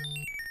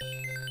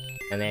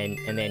 And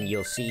then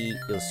you'll see,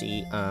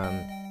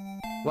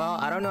 well,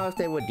 I don't know if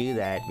they would do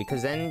that,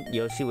 because then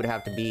Yoshi would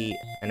have to be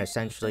an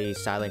essentially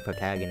silent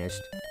protagonist.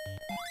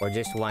 Or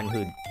just one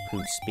who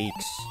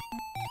speaks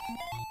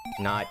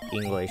not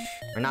English.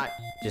 Or not,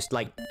 just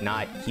like,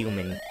 not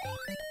human.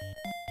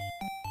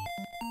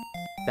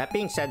 That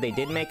being said, they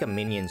did make a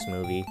Minions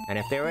movie, and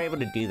if they were able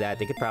to do that,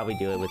 they could probably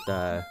do it with,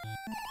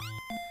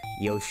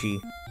 Yoshi.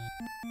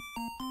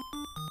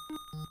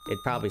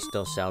 It'd probably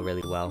still sell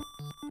really well.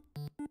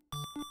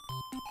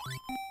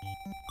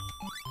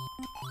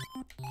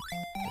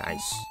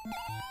 Nice.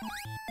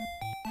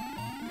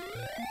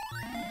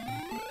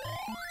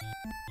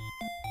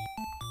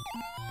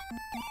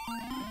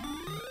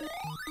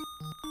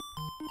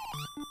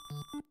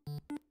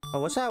 Oh,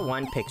 what's that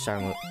one Pixar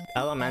movie?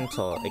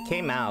 Elemental. It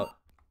came out,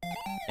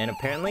 and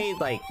apparently,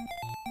 like,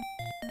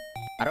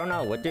 I don't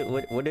know,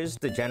 what is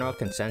the general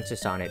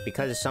consensus on it?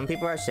 Because some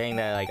people are saying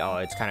that, like, oh,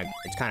 it's kind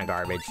of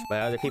garbage,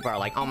 but other people are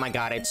like, oh my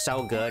god, it's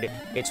so good.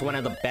 It's one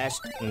of the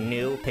best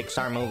new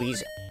Pixar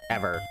movies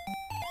ever.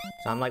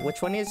 So I'm like,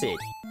 which one is it?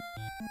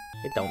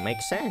 It don't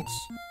make sense.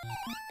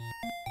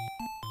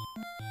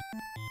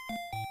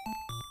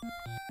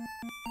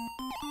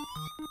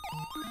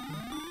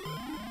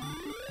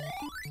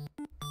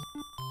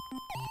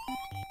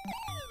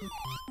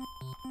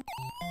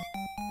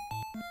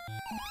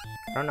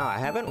 I don't know, I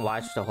haven't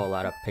watched a whole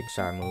lot of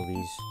Pixar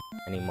movies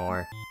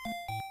anymore.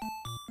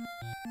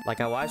 Like,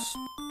 I watched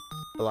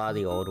a lot of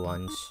the old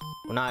ones.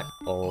 Well, not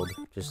old,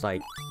 just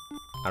like,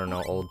 I don't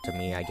know, old to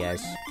me, I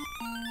guess.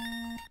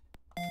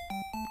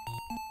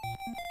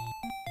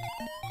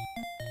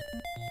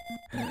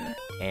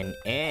 An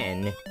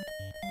N.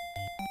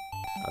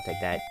 I'll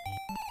take that.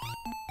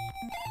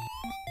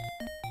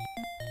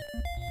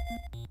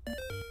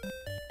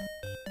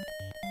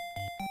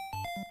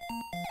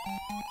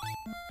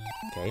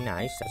 Okay,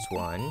 nice. That's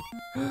one.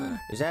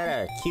 Is that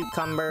a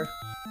cucumber?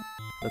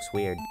 Looks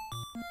weird.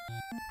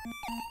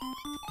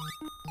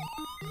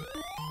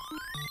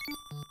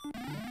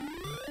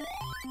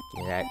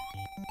 Give me that.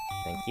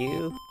 Thank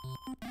you.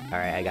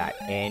 Alright, I got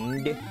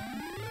end.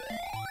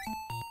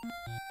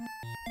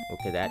 What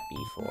could that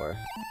be for?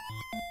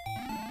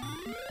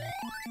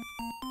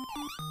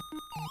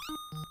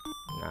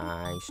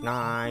 Nice,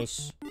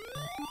 nice.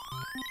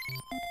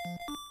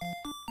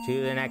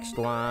 To the next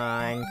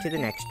one, to the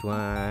next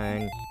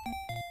one.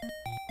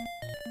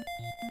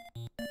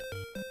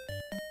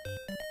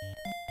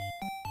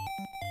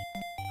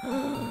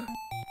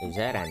 Is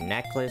that a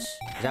necklace?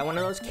 Is that one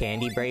of those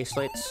candy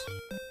bracelets?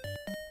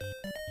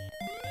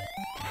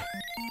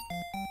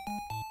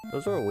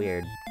 Those were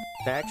weird.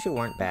 They actually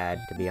weren't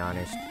bad, to be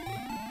honest.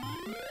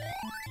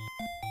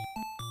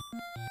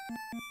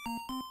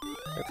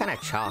 They're kind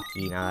of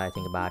chalky now that I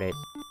think about it.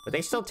 But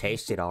they still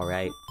tasted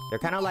alright. They're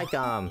kind of like,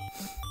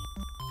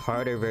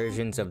 harder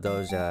versions of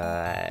those, what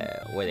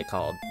are they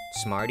called?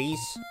 Smarties?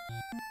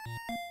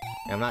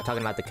 And I'm not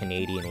talking about the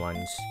Canadian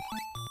ones.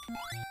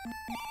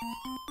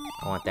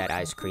 I want that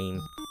ice cream.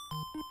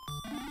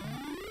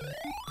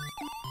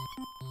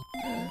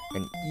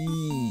 An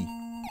E.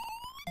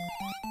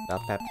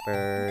 Bell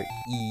pepper.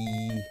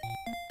 E.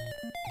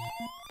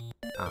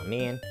 Oh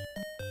man.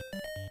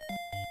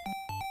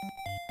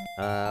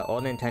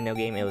 Old Nintendo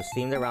game. It was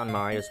themed around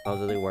Mario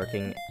supposedly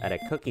working at a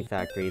cookie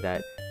factory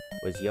that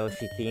was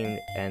Yoshi themed,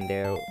 and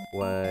there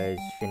was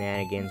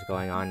shenanigans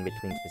going on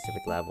between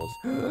specific levels.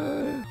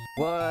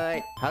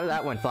 What? How did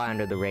that one fly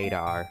under the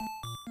radar?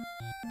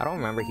 I don't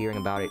remember hearing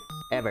about it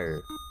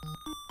ever.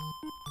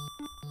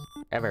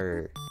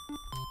 Ever.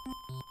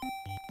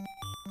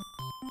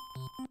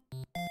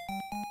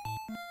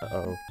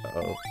 Uh-oh,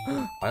 uh-oh.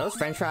 Are those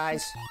french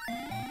fries?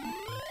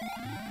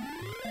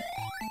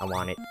 I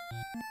want it.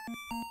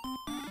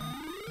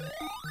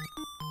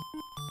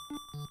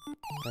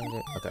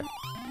 Okay.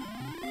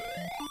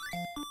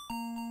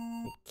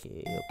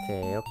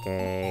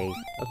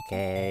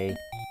 Okay.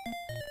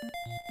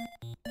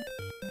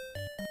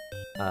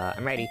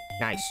 I'm ready.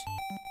 Nice.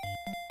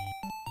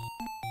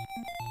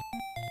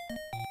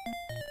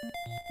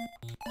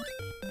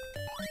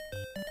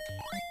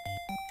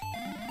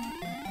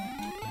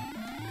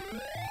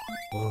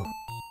 Whoa.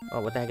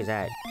 Oh, what the heck is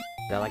that?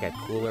 Is that like a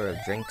cooler of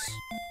drinks?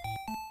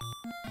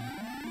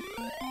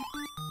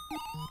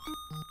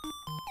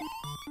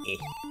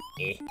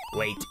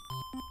 Wait.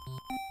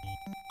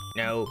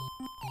 No.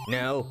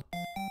 No.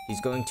 He's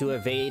going to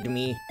evade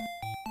me.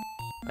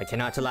 I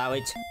cannot allow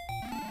it.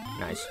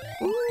 Nice.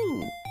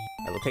 Ooh.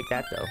 I will take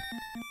that, though.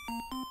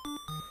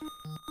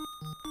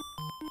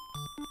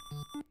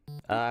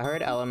 I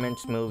heard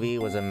Elements movie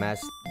was a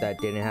mess that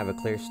didn't have a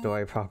clear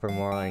story, proper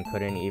moral, and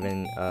couldn't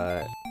even,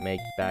 make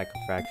back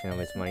a fraction of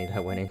its money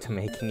that went into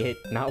making it.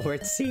 Not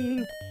worth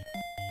seeing.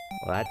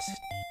 Well,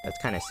 that's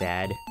kind of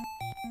sad.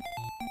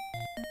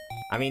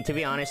 I mean, to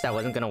be honest, I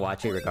wasn't gonna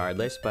watch it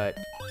regardless, but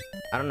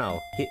I don't know.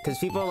 Because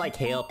people like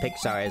hail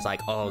Pixar as like,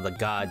 oh, the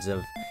gods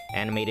of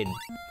animated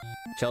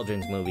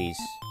children's movies.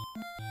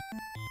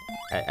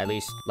 At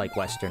least, like,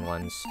 Western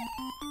ones.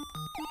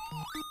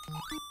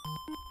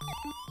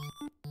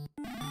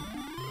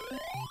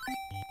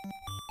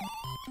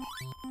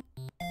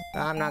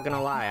 I'm not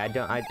gonna lie, I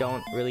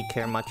don't really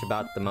care much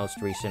about the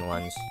most recent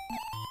ones.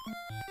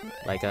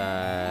 Like,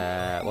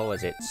 what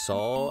was it?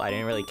 Soul? I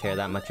didn't really care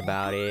that much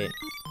about it.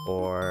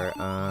 Or,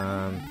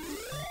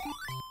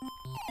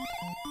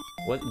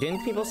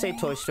 didn't people say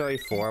Toy Story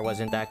 4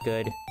 wasn't that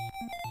good?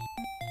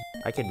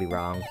 I could be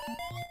wrong.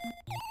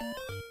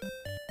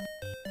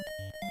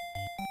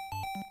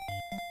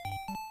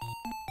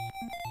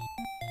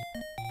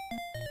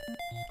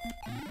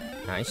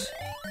 Nice.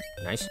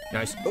 Nice,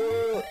 nice.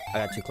 Ooh, I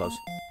got too close.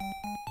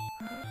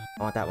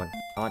 I want that one.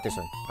 I want this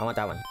one. I want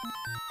that one.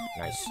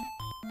 Nice.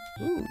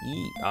 Ooh,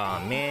 aw,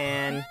 oh,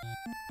 man.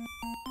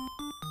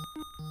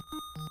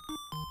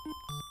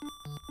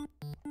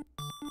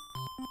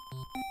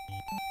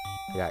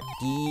 I got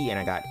D and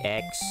I got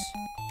X.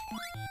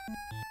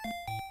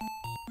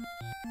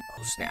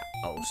 Oh, snap.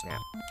 Oh,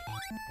 snap.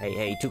 Hey,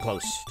 hey, too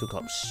close. Too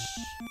close.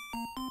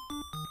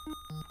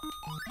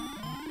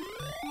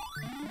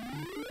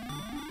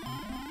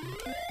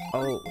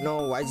 Oh,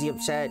 no, why is he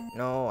upset?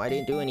 No, I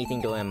didn't do anything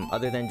to him,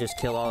 other than just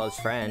kill all his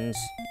friends.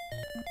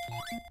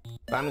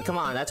 But, I mean, come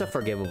on, that's a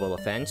forgivable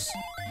offense.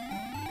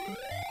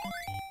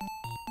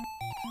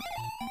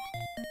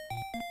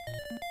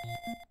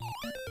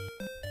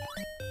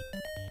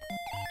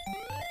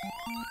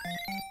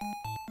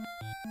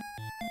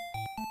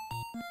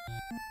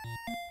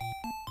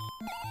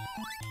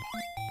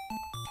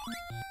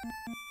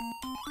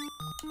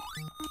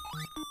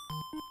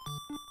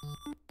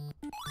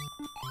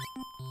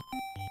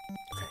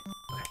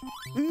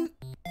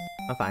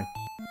 I'm fine.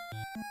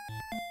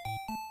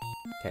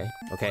 Okay,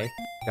 okay.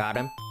 Got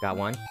him. Got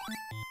one.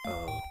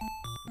 Oh,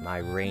 my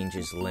range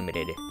is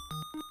limited.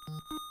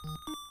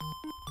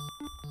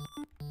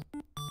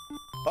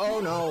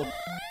 Oh no!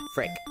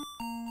 Frick.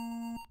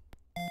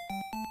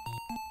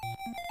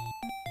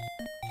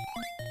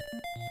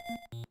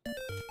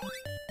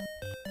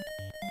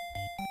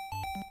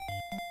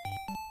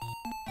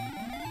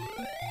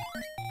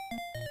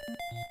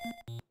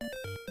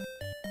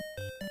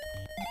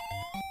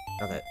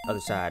 Okay, other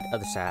side,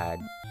 other side.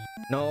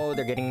 No,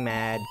 they're getting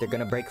mad. They're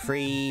gonna break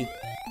free.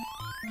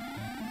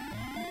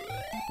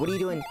 What are you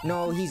doing?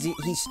 No, he's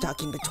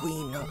stuck in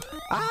between. No.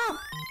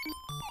 Ah!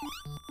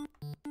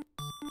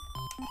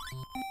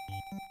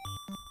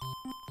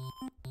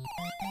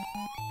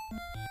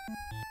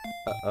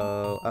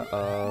 Uh-oh,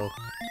 uh-oh.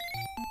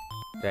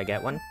 Did I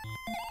get one?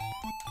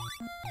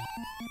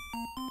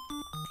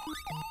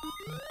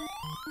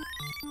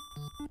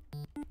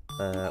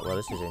 Well,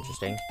 this is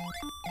interesting.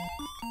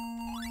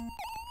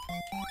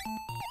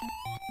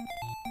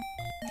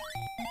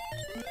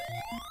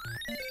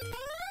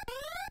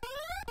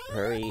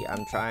 Hurry,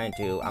 I'm trying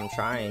to.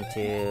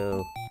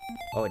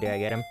 Oh, did I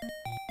get him?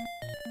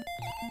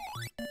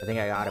 I think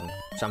I got him,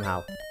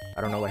 somehow.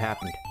 I don't know what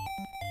happened.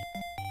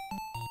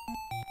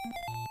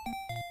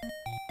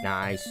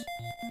 Nice.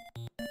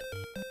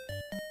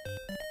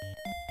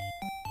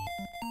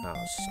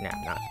 Oh, snap,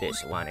 not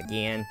this one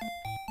again.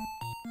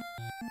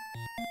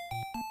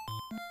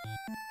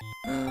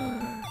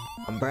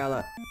 I'm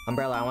Umbrella.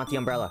 Umbrella, I want the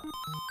umbrella.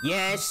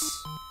 Yes!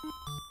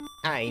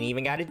 I ain't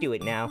even gotta do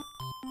it now.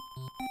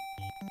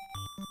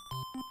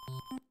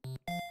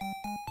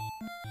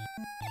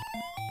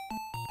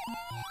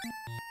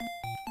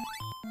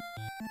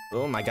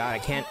 Oh my god, I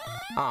can't...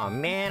 Aw,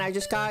 man, I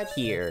just got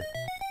here.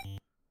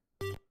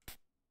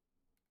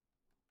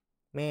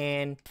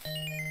 Man.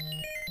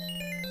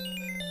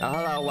 Oh,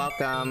 hello,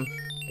 welcome.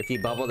 If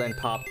you bubble, then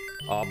pop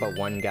all but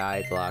one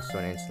guy, the last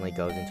one instantly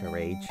goes into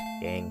rage.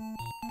 Dang.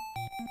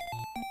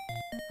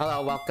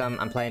 Hello, welcome.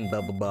 I'm playing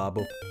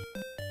Bobble.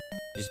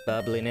 Just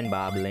bubbling and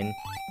bobbling.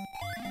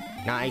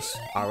 Nice.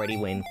 Already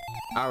win.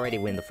 Already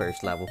win the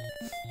first level.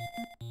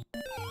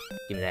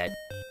 Give me that.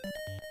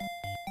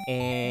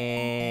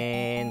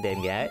 And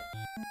then get.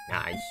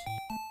 Nice.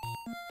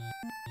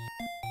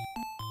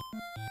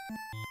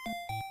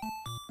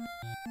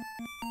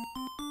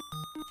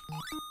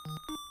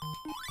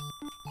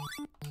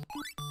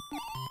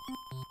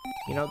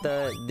 You know,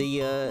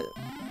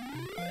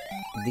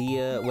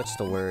 what's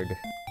the word?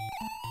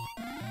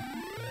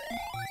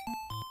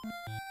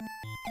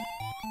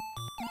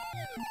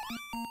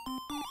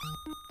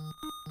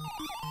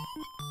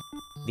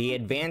 The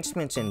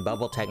advancements in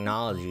bubble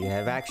technology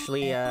have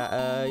actually,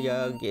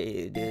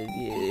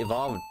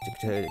 evolved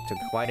to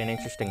quite an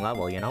interesting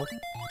level, you know?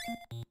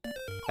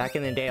 Back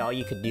in the day, all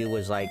you could do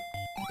was, like,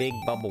 big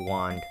bubble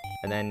wand.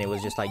 And then it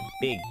was just, like,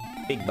 big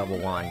bubble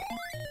wand.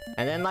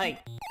 And then, like,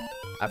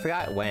 I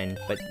forgot when,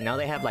 but now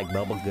they have, like,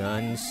 bubble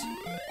guns.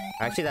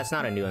 Actually, that's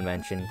not a new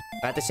invention.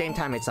 But at the same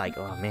time, it's like,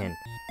 oh, man.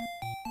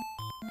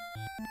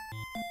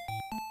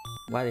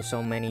 Why are there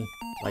so many,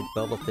 like,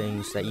 bubble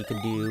things that you can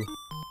do?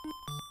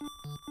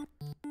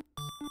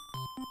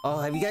 Oh,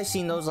 have you guys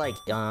seen those, like,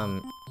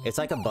 it's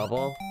like a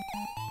bubble.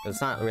 It's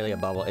not really a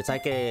bubble. It's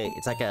like a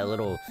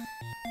little...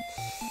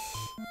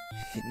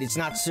 It's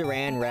not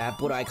saran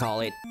wrap, what do I call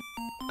it?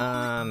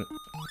 I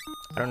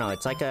don't know,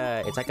 it's like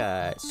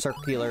a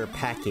circular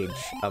package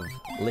of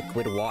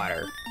liquid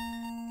water.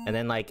 And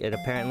then, like, it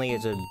apparently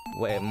is a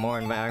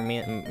more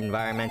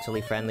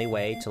environmentally friendly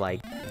way to, like,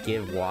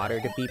 give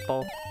water to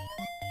people.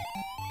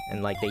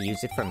 And, like, they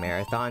use it for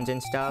marathons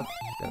and stuff.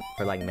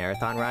 For, like,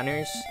 marathon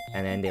runners.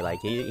 And then they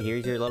like,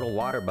 here's your little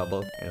water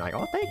bubble. And like,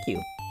 oh, thank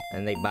you.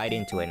 And they bite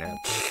into it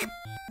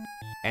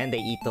and they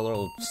eat the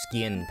little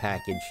skin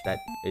package that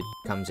it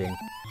comes in.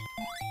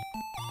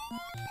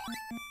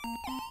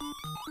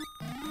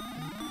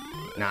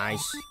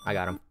 Nice. I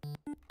got him.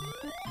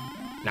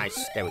 Nice.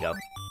 There we go.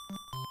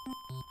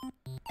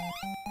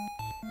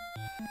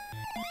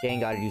 Dang,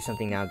 gotta do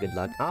something now. Good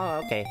luck.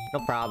 Oh, okay.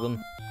 No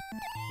problem.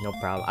 No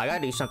problem. I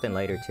gotta do something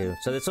later, too.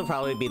 So this will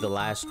probably be the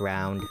last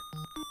round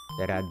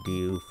that I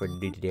do for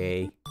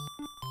today.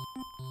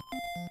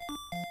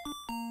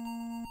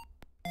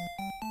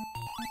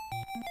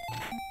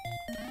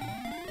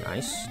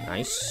 Nice,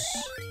 nice.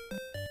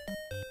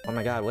 Oh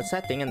my god, what's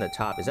that thing in the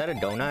top? Is that a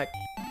donut?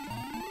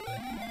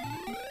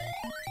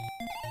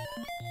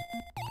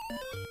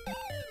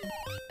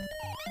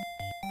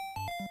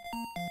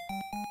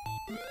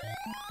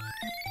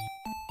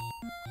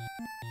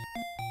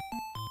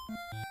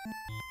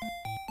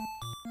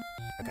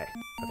 Okay,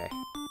 okay.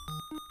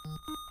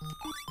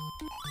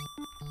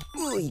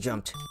 Ooh, he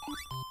jumped.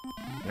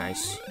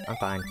 Nice. I'm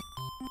fine.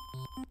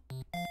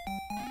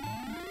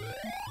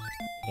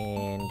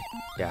 And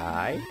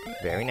die.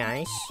 Very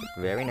nice.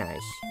 Very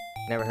nice.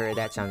 Never heard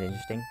that. Sounds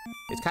interesting.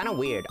 It's kind of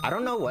weird. I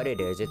don't know what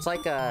it is. It's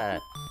like a...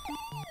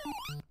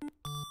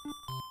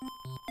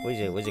 What is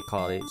it? What's it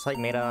called? It's like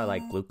made out of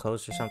like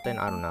glucose or something.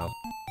 I don't know.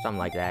 Something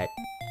like that.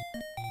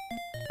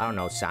 I don't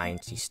know.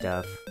 Sciencey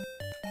stuff.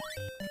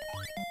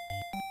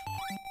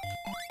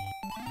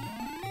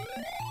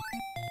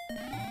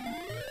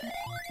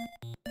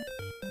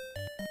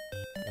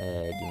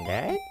 Give me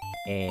that.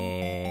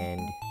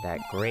 And that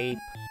grape.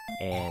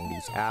 And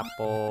these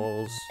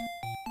apples.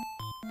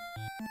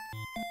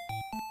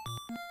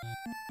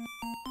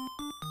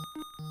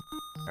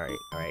 Alright,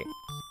 alright.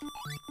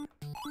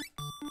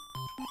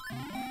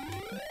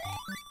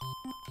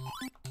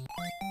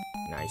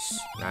 Nice,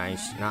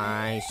 nice,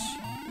 nice.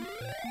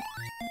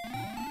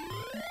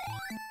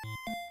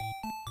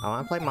 I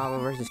want to play Marvel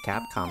vs.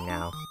 Capcom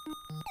now.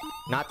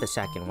 Not the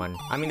second one.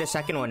 I mean, the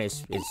second one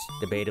is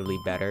debatably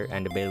better,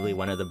 and debatably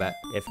one of the best,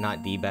 if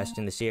not the best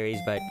in the series,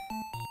 but...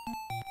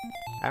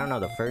 I don't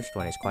know, the first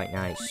one is quite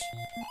nice.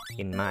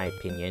 In my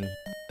opinion.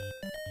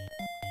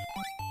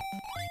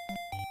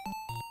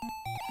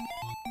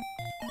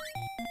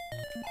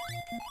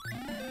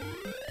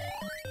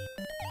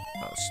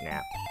 Oh,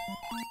 snap.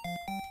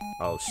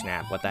 Oh,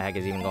 snap. What the heck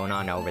is even going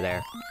on over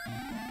there?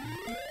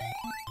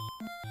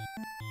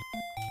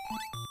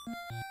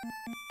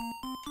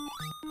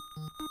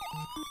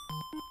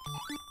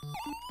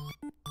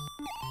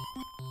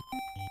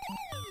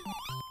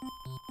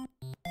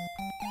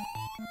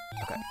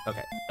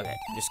 Okay.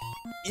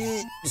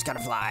 Just gotta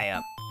fly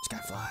up. Just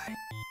gotta fly.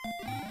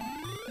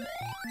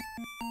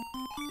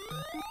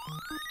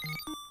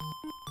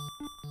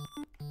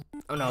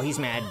 Oh no, he's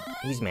mad.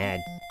 He's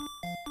mad.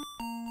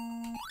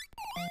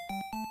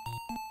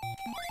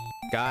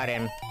 Got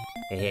him.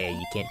 Hey,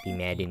 you can't be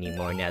mad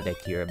anymore now that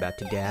you're about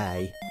to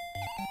die.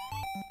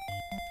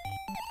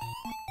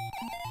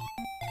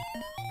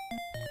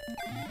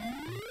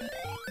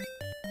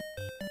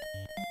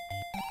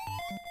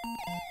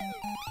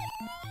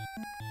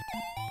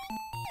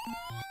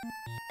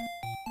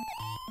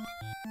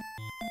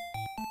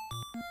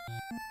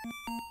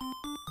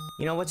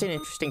 You know, what's an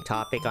interesting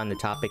topic on the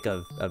topic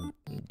of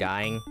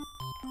dying?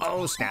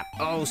 Oh, snap.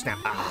 Oh, snap.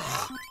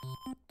 Ah.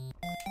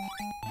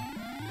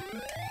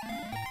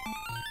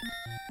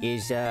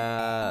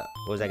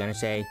 What was I gonna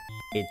say?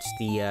 It's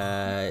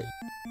the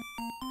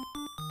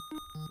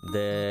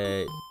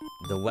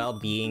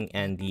well-being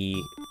and the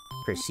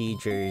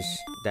procedures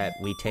that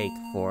we take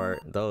for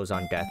those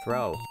on death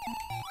row.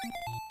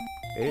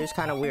 It is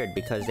kind of weird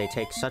because they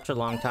take such a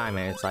long time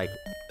and it's like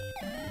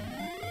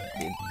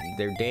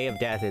their day of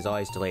death is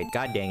always delayed.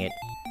 God dang it.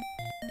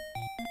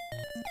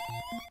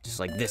 Just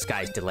like this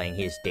guy's delaying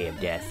his day of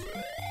death.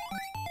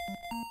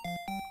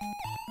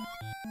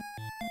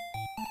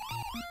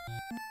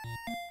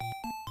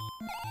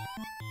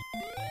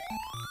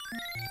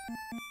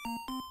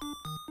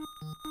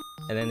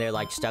 And then they're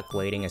like stuck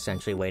waiting,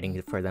 essentially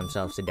waiting for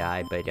themselves to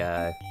die, but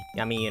I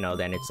mean, you know,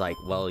 then it's like,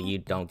 well, you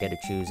don't get to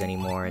choose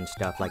anymore and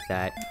stuff like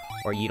that.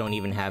 Or you don't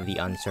even have the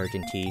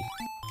uncertainty.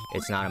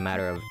 It's not a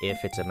matter of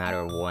if, it's a matter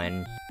of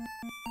when.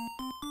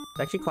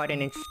 It's actually quite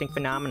an interesting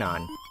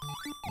phenomenon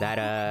that,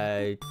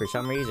 for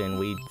some reason,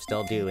 we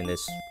still do in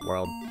this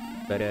world.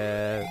 But,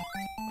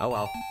 oh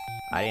well.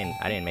 I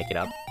didn't make it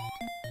up.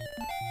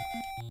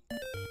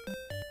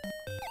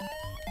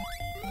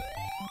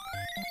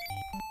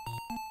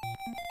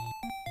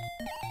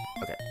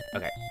 Okay,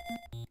 okay.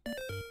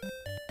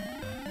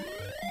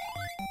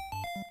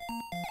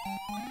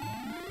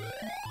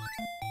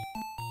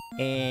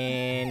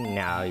 And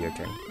now your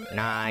turn.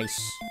 Nice.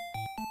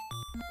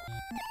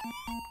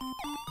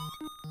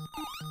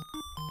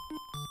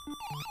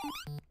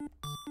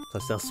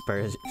 Plus they'll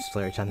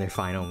splurge on their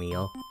final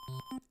meal.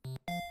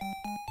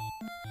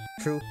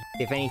 True.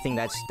 If anything,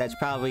 that's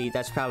probably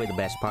the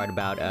best part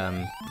about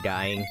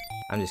dying.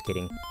 I'm just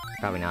kidding.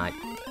 Probably not.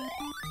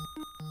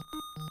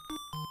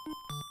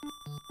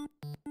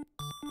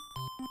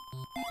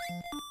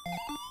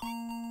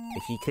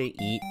 If you could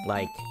eat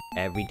like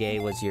every day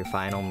was your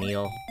final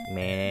meal,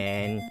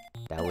 man,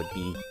 that would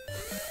be.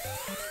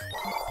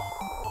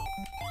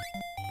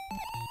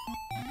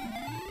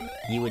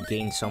 You would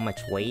gain so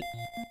much weight.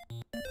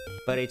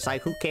 But it's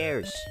like, who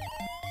cares?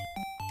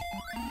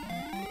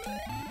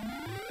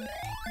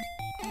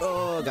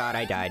 Oh god,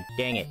 I died.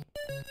 Dang it.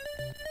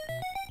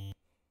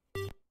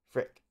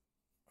 Frick.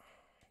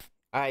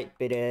 Alright,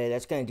 but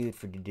that's gonna do it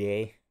for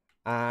today.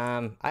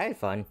 I had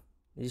fun.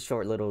 This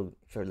short little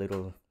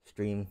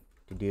stream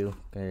to do.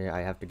 I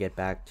have to get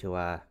back to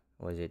what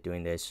was it,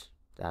 doing this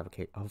to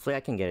advocate. Hopefully I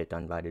can get it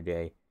done by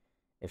today.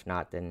 If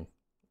not, then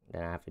I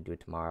have to do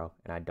it tomorrow.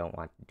 And I don't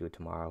want to do it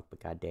tomorrow,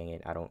 but god dang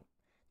it,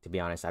 to be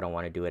honest, I don't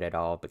want to do it at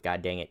all, but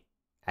god dang it,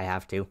 I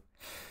have to.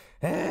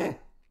 But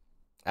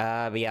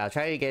yeah, I'll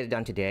try to get it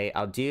done today.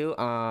 I'll do,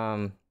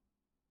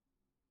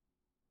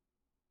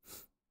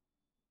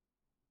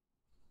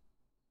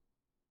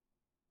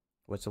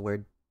 what's the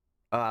word?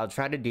 I'll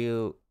try to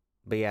do,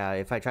 but yeah,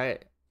 if I try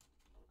it,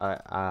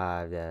 I'm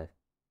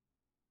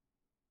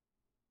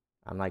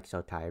like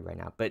so tired right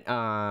now, but,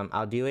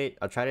 I'll do it.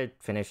 I'll try to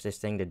finish this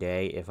thing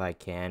today if I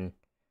can.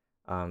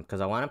 Because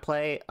I want to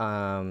play,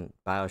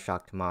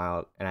 BioShock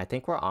tomorrow, and I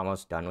think we're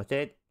almost done with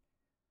it.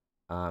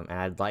 And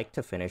I'd like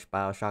to finish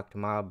BioShock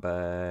tomorrow,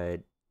 but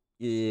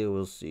yeah,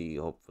 we'll see.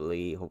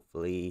 Hopefully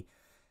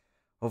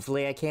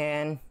I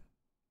can.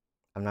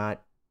 I'm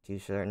not too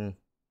certain.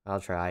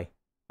 I'll try.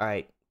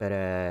 Alright,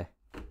 but,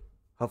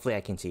 hopefully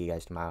I can see you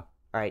guys tomorrow.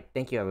 Alright,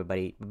 thank you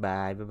everybody.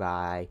 Bye-bye,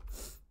 bye-bye.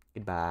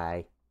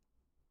 Goodbye.